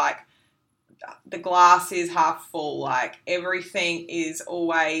very like, the glass is half full, like everything is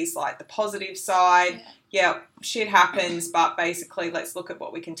always like the positive side. Yeah, shit happens, but basically let's look at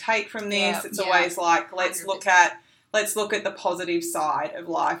what we can take from this. It's always like let's 100%. look at the positive side of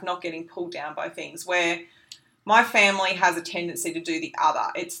life, not getting pulled down by things. Where my family has a tendency to do the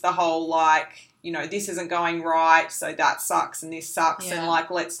other. It's the whole like you know, this isn't going right, so that sucks and this sucks, Yeah. and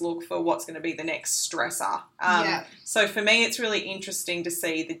like let's look for what's going to be the next stressor. So for me, it's really interesting to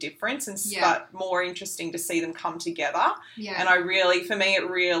see the difference, but more interesting to see them come together. Yeah. And for me, it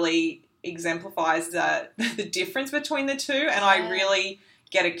really exemplifies the difference between the two, and I really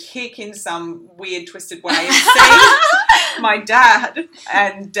get a kick in some weird, twisted way of seeing my dad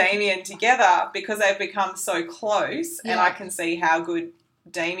and Damien together, because they've become so close, and I can see how good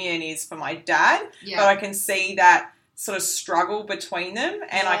Damien is for my dad, but I can see that sort of struggle between them,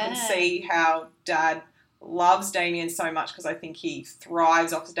 and I can see how dad loves Damien so much because I think he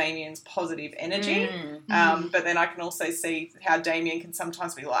thrives off Damien's positive energy. But then I can also see how Damien can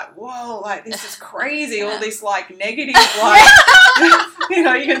sometimes be like, whoa, like this is crazy, all this like negative, like, you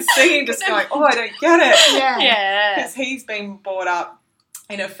know, you can see him just going, oh, I don't get it. Because he's been brought up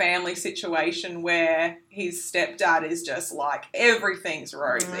in a family situation where his stepdad is just like, everything's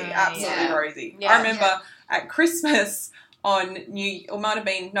rosy, absolutely rosy. I remember at Christmas New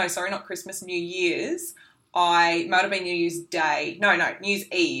Year's, might have been New Year's Day. No, New Year's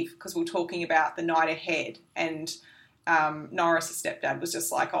Eve, because we were talking about the night ahead, and Norris' stepdad was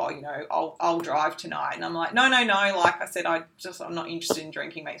just like, oh, you know, I'll drive tonight. And I'm like, no. Like I said, I'm not interested in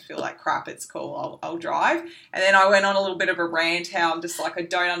drinking. Makes me feel like crap. It's cool. I'll drive. And then I went on a little bit of a rant how I'm just like, I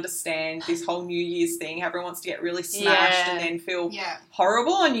don't understand this whole New Year's thing. Everyone wants to get really smashed and then feel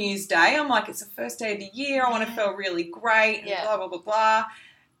horrible on New Year's Day. I'm like, it's the first day of the year. I want to feel really great and blah, blah, blah, blah.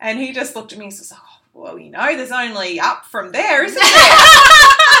 And he just looked at me and was like, oh, well, you know, there's only up from there, isn't there?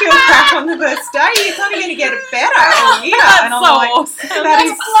 Feel crap on the first day. It's only going to get better all year. And I'm like, awesome. That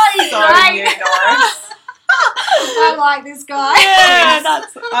is so you, Norris. I like this guy. Yeah,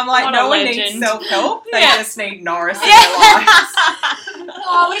 I'm like, no one needs self-help. They just need Norris in their lives.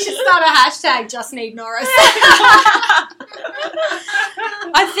 Oh, we should start a hashtag, just need Norris.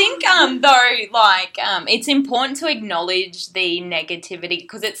 I think, though, like, it's important to acknowledge the negativity,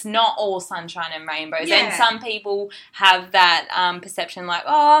 because it's not all sunshine and rainbows. Yeah. And some people have that perception like,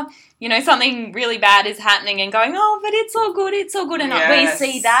 oh, you know, something really bad is happening and going, oh, but it's all good. And we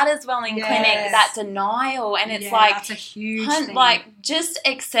see that as well in clinic, that denial. And it's like, that's a huge thing. Like, just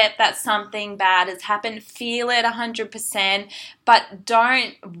accept that something bad has happened, feel it 100%, but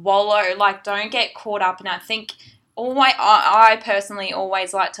don't wallow, like, don't get caught up. And I think I personally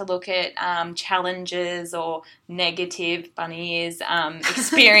always like to look at challenges or negative, bunny ears,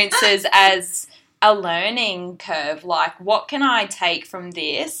 experiences as a learning curve. Like, what can I take from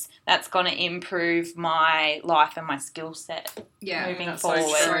this that's going to improve my life and my skill set moving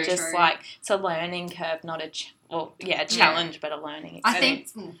forward? So true. Like, it's a learning curve, not a challenge, but a learning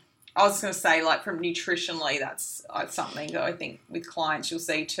experience. I was going to say, like, from nutritionally, that's something that I think with clients you'll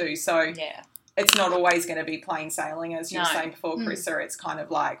see too. So it's not always going to be plain sailing, as you were saying before, Carissa. It's kind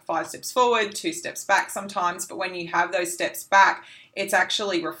of like 5 steps forward, 2 steps back sometimes. But when you have those steps back, it's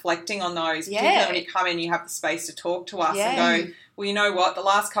actually reflecting on those. Particularly when you come in, you have the space to talk to us and go, well, you know what, the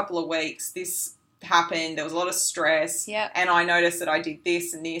last couple of weeks, this happened, there was a lot of stress, and I noticed that I did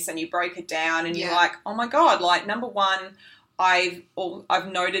this and this, and you break it down and you're like, oh my God, like, number one, I've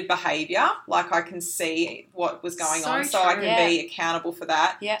noted behaviour, like I can see what was going on, so I can be accountable for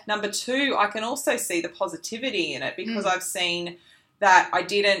that. Number 2, I can also see the positivity in it, because I've seen that I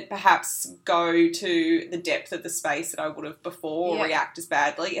didn't perhaps go to the depth of the space that I would have before or react as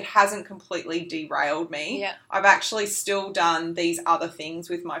badly. It hasn't completely derailed me. I've actually still done these other things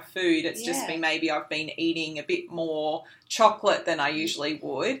with my food. It's just been maybe I've been eating a bit more chocolate than I usually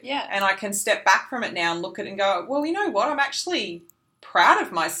would. And I can step back from it now and look at it and go, well, you know what? I'm actually proud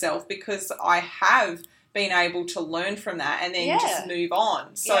of myself because I have been able to learn from that and then just move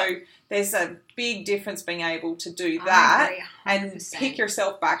on. So there's a big difference being able to do that and pick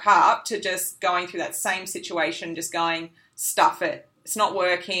yourself back up to just going through that same situation, just going, stuff it. It's not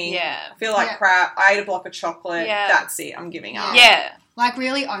working. I feel like crap. I ate a block of chocolate. That's it. I'm giving up. Like,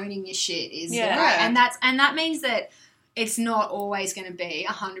 really owning your shit is great. And that means that it's not always going to be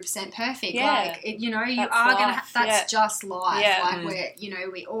 100% perfect. Like, you know, you are going to. That's just life. Like,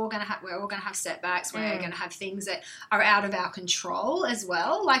 we're all going to have setbacks. We're going to have things that are out of our control as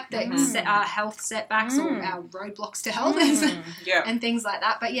well, like our health setbacks or our roadblocks to health and things like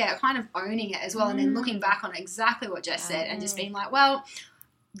that. But kind of owning it as well, and then looking back on exactly what Jess said, and just being like, well,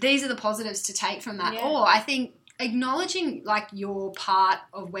 these are the positives to take from that. Or I think acknowledging like your part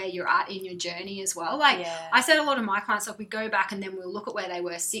of where you're at in your journey as well. Like I said, a lot of my clients, like we go back and then we'll look at where they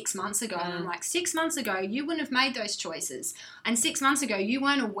were 6 months ago and I'm like, 6 months ago you wouldn't have made those choices, and 6 months ago you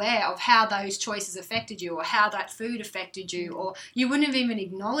weren't aware of how those choices affected you or how that food affected you, or you wouldn't have even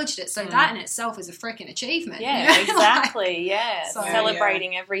acknowledged it. So that in itself is a freaking achievement. Yeah, you know? exactly. So,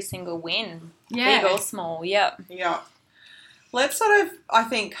 celebrating every single win, big or small. Yeah. Let's sort of, I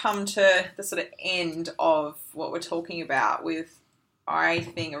think, come to the sort of end of what we're talking about with, I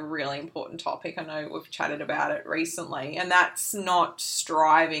think, a really important topic. I know we've chatted about it recently, and that's not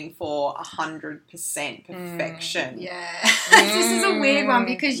striving for 100% perfection. This is a weird one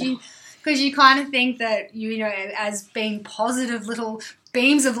because you kind of think that, you know, as being positive little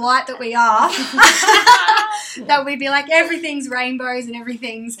beams of light that we are, that we'd be like, everything's rainbows and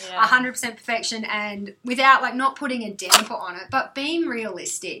everything's 100% perfection, and without like not putting a damper on it, but being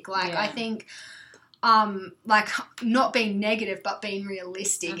realistic. Like I think like not being negative but being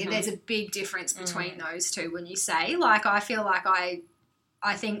realistic, there's a big difference between those two. When you say, like, I feel like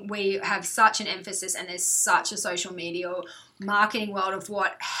I think we have such an emphasis, and there's such a social media marketing world of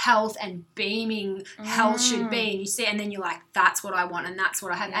what health and beaming health should be, and you see, and then you're like, that's what I want and that's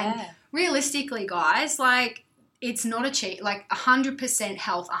what I have. And realistically, guys, like, it's not like 100%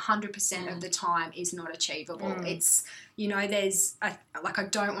 health 100% of the time is not achievable. It's, you know, there's I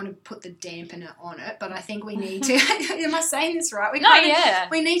don't want to put the dampener on it, but I think we need to am I saying this right?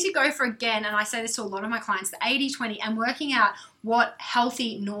 We need to go for, again, and I say this to a lot of my clients, the 80-20, and working out what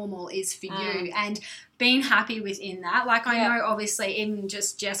healthy normal is for you and being happy within that. Like, I know, obviously, even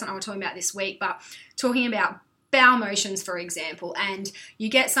just Jess and I were talking about this week, but talking about bowel motions, for example, and you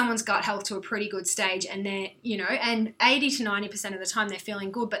get someone's gut health to a pretty good stage, and they're, you know, and 80 to 90% of the time they're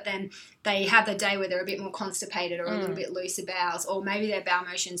feeling good, but then they have the day where they're a bit more constipated or a little bit looser bowels, or maybe their bowel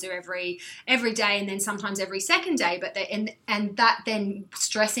motions are every day and then sometimes every second day, but they and that then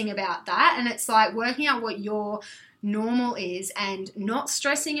stressing about that, and it's like working out what your normal is and not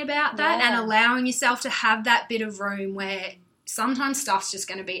stressing about that and allowing yourself to have that bit of room where sometimes stuff's just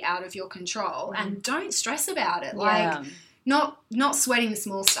going to be out of your control, and don't stress about it. Like, not sweating the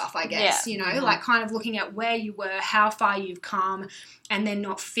small stuff, I guess, you know, like kind of looking at where you were, how far you've come, and then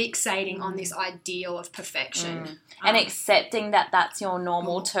not fixating on this ideal of perfection. And accepting that that's your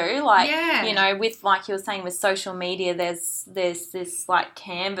normal too. Like, you know, with, like you were saying, with social media, there's this like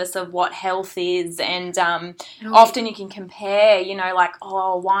canvas of what health is, and often you can compare, you know, like,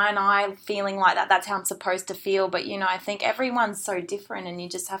 oh, why am I feeling like that? That's how I'm supposed to feel. But, you know, I think everyone's so different, and you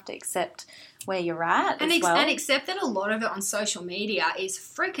just have to accept where you're at and accept that a lot of it on social media is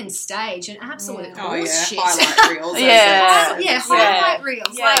freaking stage and absolute bullshit. Highlight reels. Highlight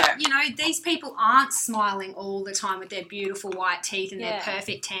reels. Like, you know, these people aren't smiling all the time with their beautiful white teeth and their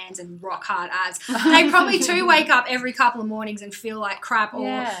perfect tans and rock hard abs. They probably do wake up every couple of mornings and feel like crap,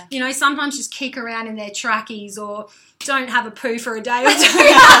 or, you know, sometimes just kick around in their trackies, or don't have a poo for a day or two.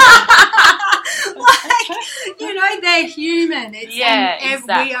 Like, you know, they're human. It's,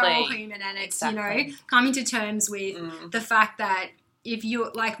 we are all human, and it's, you know, coming to terms with the fact that if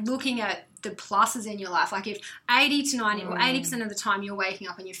you're, like, looking at the pluses in your life, like if 80 to 90 or 80% of the time you're waking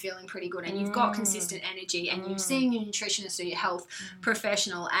up and you're feeling pretty good, and you've got consistent energy, and you're seeing your nutritionist or your health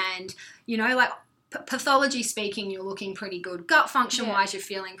professional, and, you know, like, pathology speaking, you're looking pretty good. Gut function wise, you're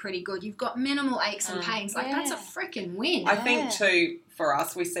feeling pretty good. You've got minimal aches and pains. Like, that's a freaking win. I think too, for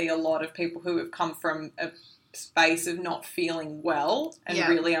us, we see a lot of people who have come from a space of not feeling well and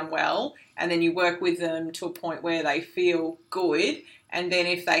really unwell, and then you work with them to a point where they feel good, and then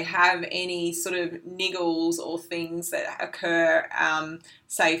if they have any sort of niggles or things that occur,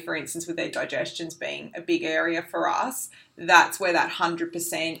 say for instance with their digestions being a big area for us, that's where that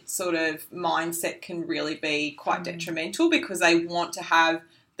 100% sort of mindset can really be quite detrimental, because they want to have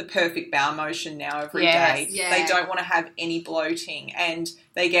the perfect bowel motion now every day. They don't want to have any bloating, and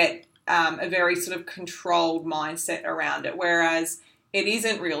they get a very sort of controlled mindset around it, whereas it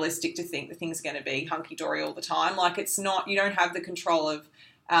isn't realistic to think that things are going to be hunky-dory all the time. Like, it's not, you don't have the control of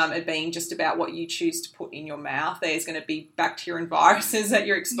it being just about what you choose to put in your mouth. There's going to be bacteria and viruses that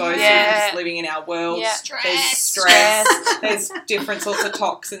you're exposed to just living in our world. There's stress. There's different sorts of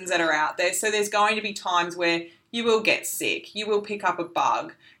toxins that are out there. So there's going to be times where you will get sick. You will pick up a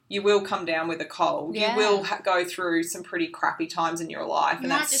bug. You will come down with a cold. You will go through some pretty crappy times in your life, and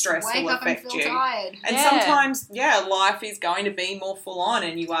that stress will affect you. And sometimes, life is going to be more full on,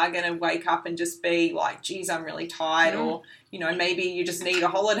 and you are going to wake up and just be like, geez, I'm really tired, or, you know, maybe you just need a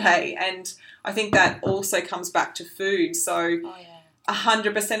holiday. And I think that also comes back to food. So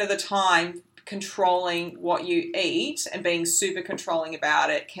 100% of the time, controlling what you eat and being super controlling about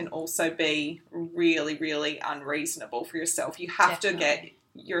it can also be really, really unreasonable for yourself. You have to get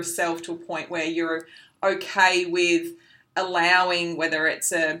yourself to a point where you're okay with allowing, whether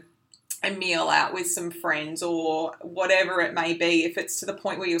it's a meal out with some friends or whatever it may be, if it's to the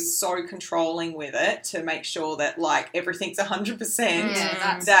point where you're so controlling with it to make sure that like everything's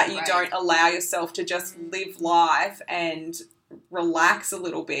 100%, that you don't allow yourself to just live life and relax a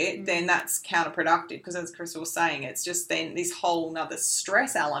little bit, then that's counterproductive, because as Crystal was saying, it's just then this whole nother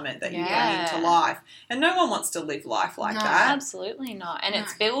stress element that you bring into life, and no one wants to live life like that. Absolutely not. And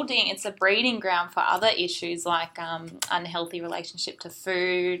it's a breeding ground for other issues like unhealthy relationship to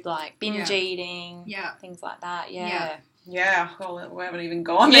food, like binge eating, things like that. Well, we haven't even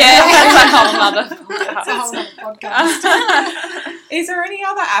gone there. That's a whole other podcast. Is there any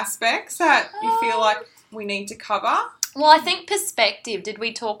other aspects that you feel like we need to cover? Well, I think perspective, did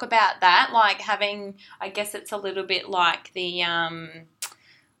we talk about that? Like having, I guess it's a little bit like the,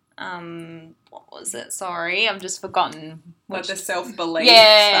 what was it? Sorry, I've just forgotten. Like the self-belief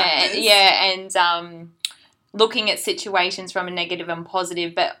factors. And looking at situations from a negative and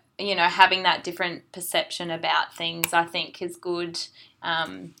positive, but, you know, having that different perception about things, I think is good.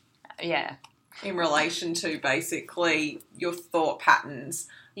 In relation to basically your thought patterns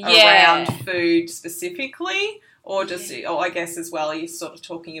around food specifically. Or just, or I guess as well, you're sort of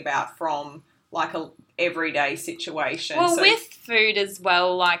talking about from like a everyday situation. Well, with food as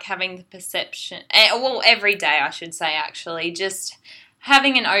well, like having the perception, every day I should say actually, just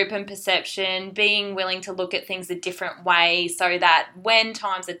having an open perception, being willing to look at things a different way so that when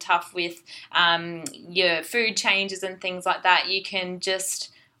times are tough with your food changes and things like that, you can just,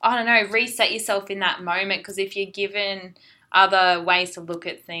 I don't know, reset yourself in that moment, because if you're given other ways to look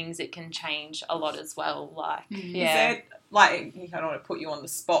at things, it can change a lot as well. Like, Is there, like, I don't want to put you on the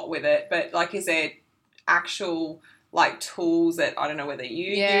spot with it, but like, is there actual like tools that I don't know whether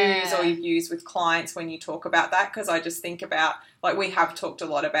you use or you've used with clients when you talk about that? Because I just think about, like, we have talked a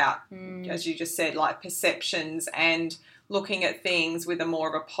lot about, as you just said, like perceptions and looking at things with a more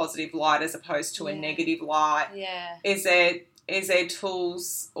of a positive light as opposed to a negative light. Is there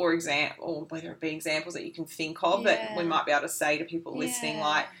tools or whether it be examples that you can think of that we might be able to say to people listening,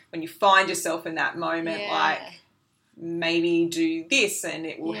 like when you find yourself in that moment, like maybe do this and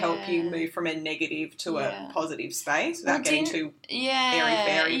it will help you move from a negative to a positive space without getting too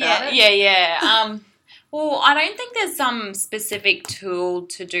airy-fairy about it? Well, I don't think there's some specific tool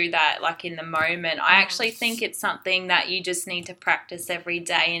to do that, like, in the moment. I actually think it's something that you just need to practice every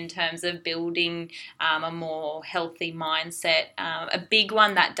day in terms of building a more healthy mindset. A big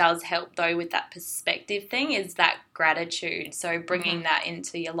one that does help, though, with that perspective thing is that gratitude. So bringing that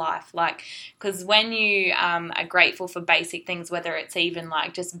into your life, like, because when you are grateful for basic things, whether it's even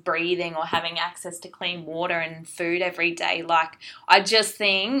like just breathing or having access to clean water and food every day, like, I just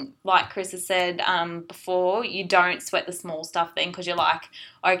think, like Chris has said before, you don't sweat the small stuff then, because you're like,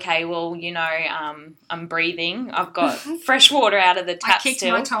 okay, well, you know, I'm breathing. I've got fresh water out of the tap. I kicked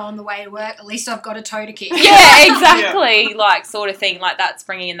my toe on the way to work. At least I've got a toe to kick. Yeah, exactly. Like, sort of thing. Like, that's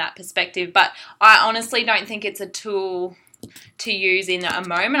bringing in that perspective. But I honestly don't think it's a tool to use in a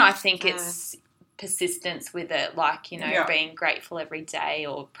moment. I think it's persistence with it, like, you know, being grateful every day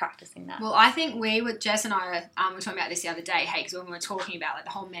or practicing that. Well, I think Jess and I were talking about this the other day, because when we were talking about like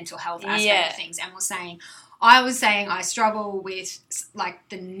the whole mental health aspect of things, and I was saying I struggle with like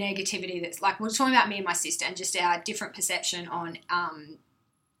the negativity that's like, we're talking about me and my sister and just our different perception on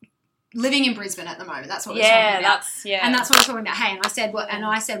living in Brisbane at the moment. That's what we're talking about. And that's what we're talking about. Hey, and I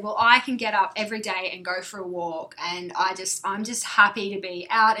said, well, I can get up every day and go for a walk, and I'm just happy to be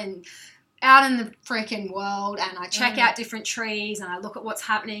out in the freaking world, and I check out different trees and I look at what's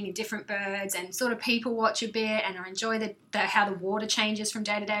happening and different birds and sort of people watch a bit, and I enjoy how the water changes from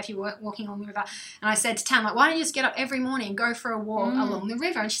day to day if you're walking along the river. And I said to Tam, like, why don't you just get up every morning and go for a walk along the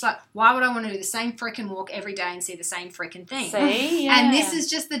river? And she's like, why would I want to do the same freaking walk every day and see the same freaking thing? See? And this is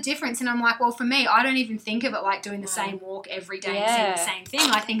just the difference. And I'm like, well, for me, I don't even think of it like doing the same walk every day and seeing the same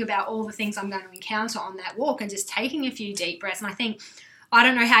thing. I think about all the things I'm going to encounter on that walk and just taking a few deep breaths. And I think I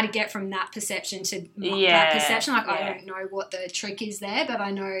don't know how to get from that perception to that perception. Like, I don't know what the trick is there, but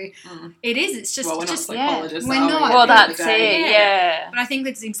I know it is. It's just... Well, we're not psychologists, we're not. Well, that's it, But I think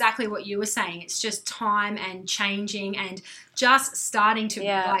that's exactly what you were saying. It's just time and changing and just starting to,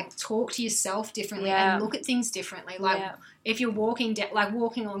 like, talk to yourself differently and look at things differently. Like, if you're walking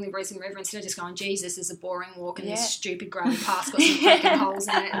along the Brisbane River, instead of just going, Jesus, this is a boring walk and this stupid gravel path's got some freaking holes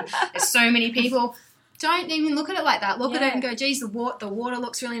in it and there's so many people... don't even look at it like that. Look at Yeah. it and go, geez, the water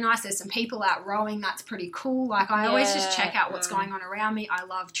looks really nice. There's some people out rowing. That's pretty cool. Like, I always just check out what's going on around me. I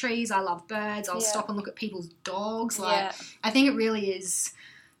love trees. I love birds. I'll stop and look at people's dogs. Like, I think it really is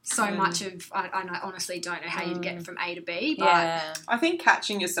so much of, I honestly don't know how you'd get from A to B, but I think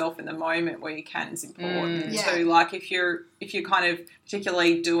catching yourself in the moment where you can is important too. Like, if you're kind of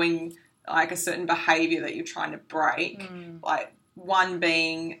particularly doing like a certain behaviour that you're trying to break, like one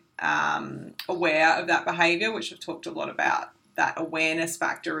being aware of that behaviour, which we've talked a lot about, that awareness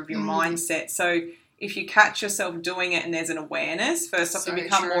factor of your mindset. So if you catch yourself doing it and there's an awareness, first off, you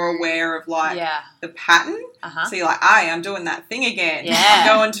become more aware of like the pattern. So you're like, hey, I'm doing that thing again. I'm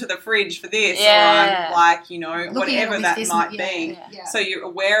going to the fridge for this, or I'm like, you know, whatever that might be. So you're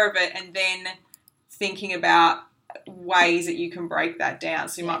aware of it, and then thinking about ways that you can break that down.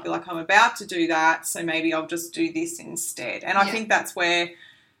 So you might be like, I'm about to do that, so maybe I'll just do this instead. And I think that's where,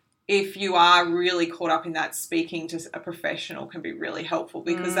 if you are really caught up in that, speaking to a professional can be really helpful,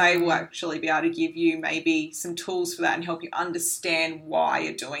 because they will actually be able to give you maybe some tools for that and help you understand why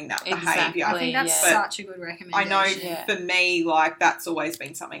you're doing that behaviour. I think that's such a good recommendation. I know for me, like, that's always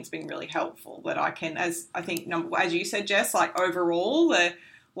been something that's been really helpful, that I can, as you said, Jess, like overall,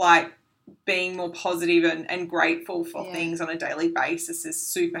 like being more positive and grateful for things on a daily basis is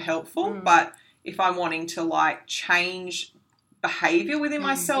super helpful. But if I'm wanting to like change behaviour within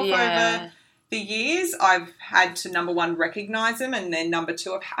myself over the years, I've had to, number one, recognise them, and then number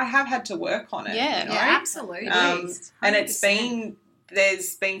two, I have had to work on it. Yeah, you know? absolutely. And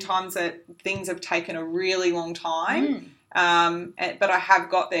there's been times that things have taken a really long time, but I have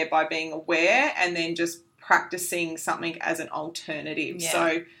got there by being aware and then just practising something as an alternative.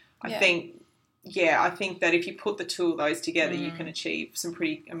 So I think that if you put the two of those together, you can achieve some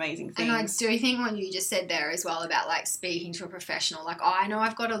pretty amazing things. And I do think what you just said there as well about like speaking to a professional, like I know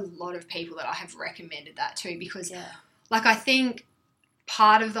I've got a lot of people that I have recommended that to, because like I think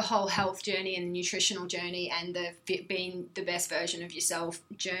part of the whole health journey and the nutritional journey and the being the best version of yourself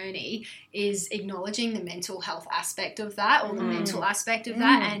journey is acknowledging the mental health aspect of that, or the mental aspect of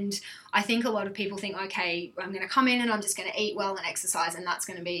that. And I think a lot of people think, okay, I'm going to come in and I'm just going to eat well and exercise, and that's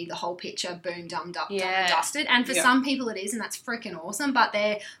going to be the whole picture, boom, done and dusted. And for some people it is, and that's freaking awesome. But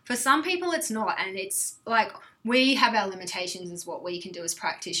for some people it's not, and it's like, we have our limitations as what we can do as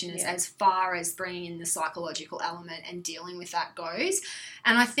practitioners as far as bringing in the psychological element and dealing with that goes.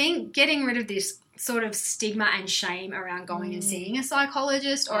 And I think getting rid of this sort of stigma and shame around going and seeing a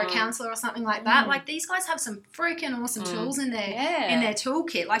psychologist or a counsellor or something like that, like these guys have some freaking awesome tools in their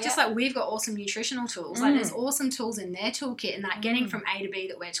toolkit. Like just like we've got awesome nutritional tools, like there's awesome tools in their toolkit, and that getting from A to B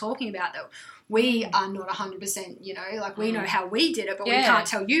that we're talking about, that we are not 100%, you know, like we know how we did it, but we can't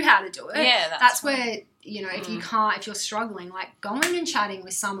tell you how to do it. That's where, you know, if you're struggling, like going and chatting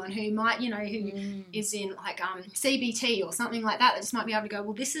with someone who might, you know, who is in like CBT or something like that just might be able to go,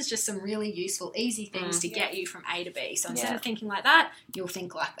 well, this is just some really useful, easy things to get you from A to B. So instead of thinking like that, you'll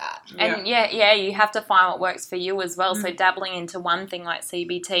think like that. And you have to find what works for you as well. So dabbling into one thing like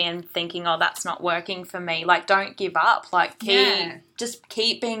CBT and thinking, oh, that's not working for me, like don't give up. Like just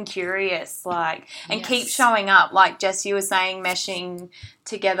keep being curious, like, and keep showing up. Like Jess, you were saying meshing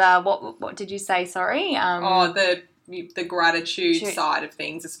together. What did you say? Sorry. The gratitude side of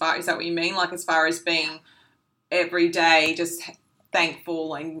things. Is that what you mean? Like as far as being every day just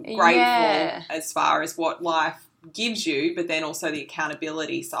thankful and grateful as far as what life gives you, but then also the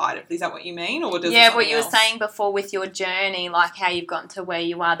accountability side of, is that what you mean, or does what you were saying before with your journey, like how you've gotten to where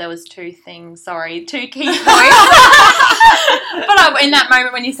you are? There was two key points. But in that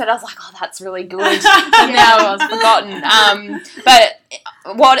moment when you said, I was like, oh, that's really good. And now I've forgotten. But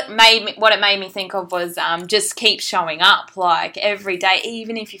what it made me think of was just keep showing up, like every day,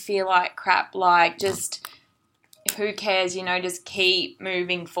 even if you feel like crap, like just who cares, you know, just keep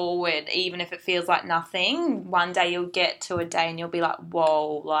moving forward, even if it feels like nothing. One day you'll get to a day and you'll be like,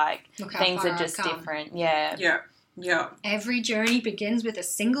 whoa, like things are just different. Yeah. Every journey begins with a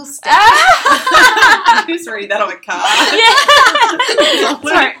single step. Just read that on a card.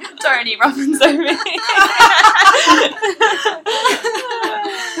 Tony Robbins over here.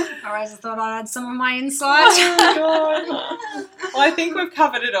 All right, I thought I'd add some of my insight. Oh, God. Well, I think we've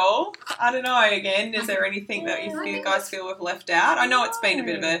covered it all. I don't know, again, is there anything that you guys feel we've left out? I know it's been a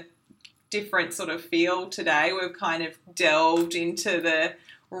bit of a different sort of feel today. We've kind of delved into the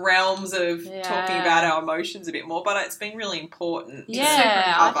realms of talking about our emotions a bit more, but it's been really important.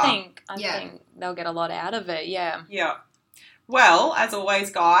 I think they'll get a lot out of it. Yeah. Well, as always,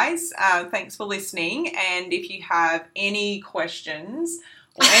 guys, thanks for listening. And if you have any questions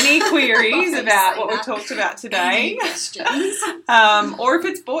or any queries about what Obviously we've talked about today, Any questions? or if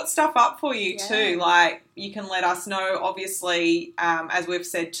it's brought stuff up for you too, like you can let us know. Obviously, as we've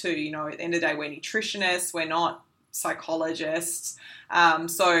said too, you know, at the end of the day, we're nutritionists, we're not psychologists.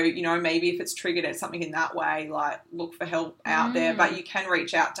 So, you know, maybe if it's triggered at something in that way, like look for help out there, but you can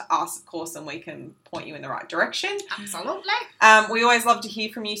reach out to us, of course, and we can point you in the right direction. Absolutely. We always love to hear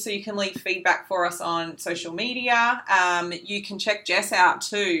from you, so you can leave feedback for us on social media. You can check Jess out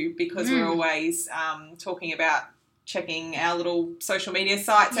too, because we're always talking about checking our little social media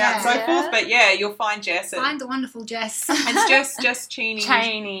sites out and so forth. But yeah, you'll find Jess. Find the wonderful Jess. It's Jess Cheney.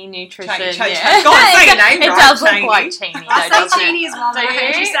 Cheney Nutrition. Go on, say your name It right. does Cheney. look like Cheney, though, I doesn't say it? Cheney as well. Do I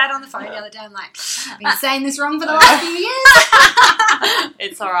heard you? you said on the phone the other day, I'm like, I've been saying this wrong for the last few years.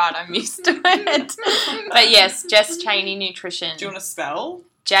 It's all right, I'm used to it. But yes, Jess Cheney Nutrition. Do you want to spell?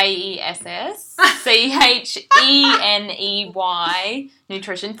 JESSCHENEY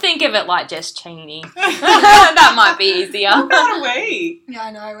Nutrition. Think of it like Jess Cheney. That might be easier. What are we? Yeah,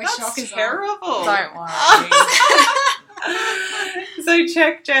 I know. We're That's shockers. terrible. Don't worry. So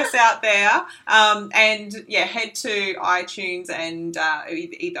check Jess out there, and yeah, head to iTunes and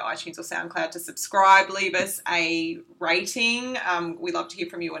either iTunes or SoundCloud to subscribe. Leave us a rating. We love to hear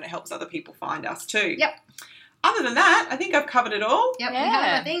from you, and it helps other people find us too. Yep. Other than that, I think I've covered it all. Yep, Yeah. we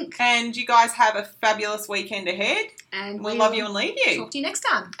have, I think. And you guys have a fabulous weekend ahead. And We'll love you and leave you. talk to you next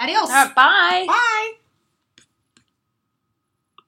time. Adios. All right, bye. Bye.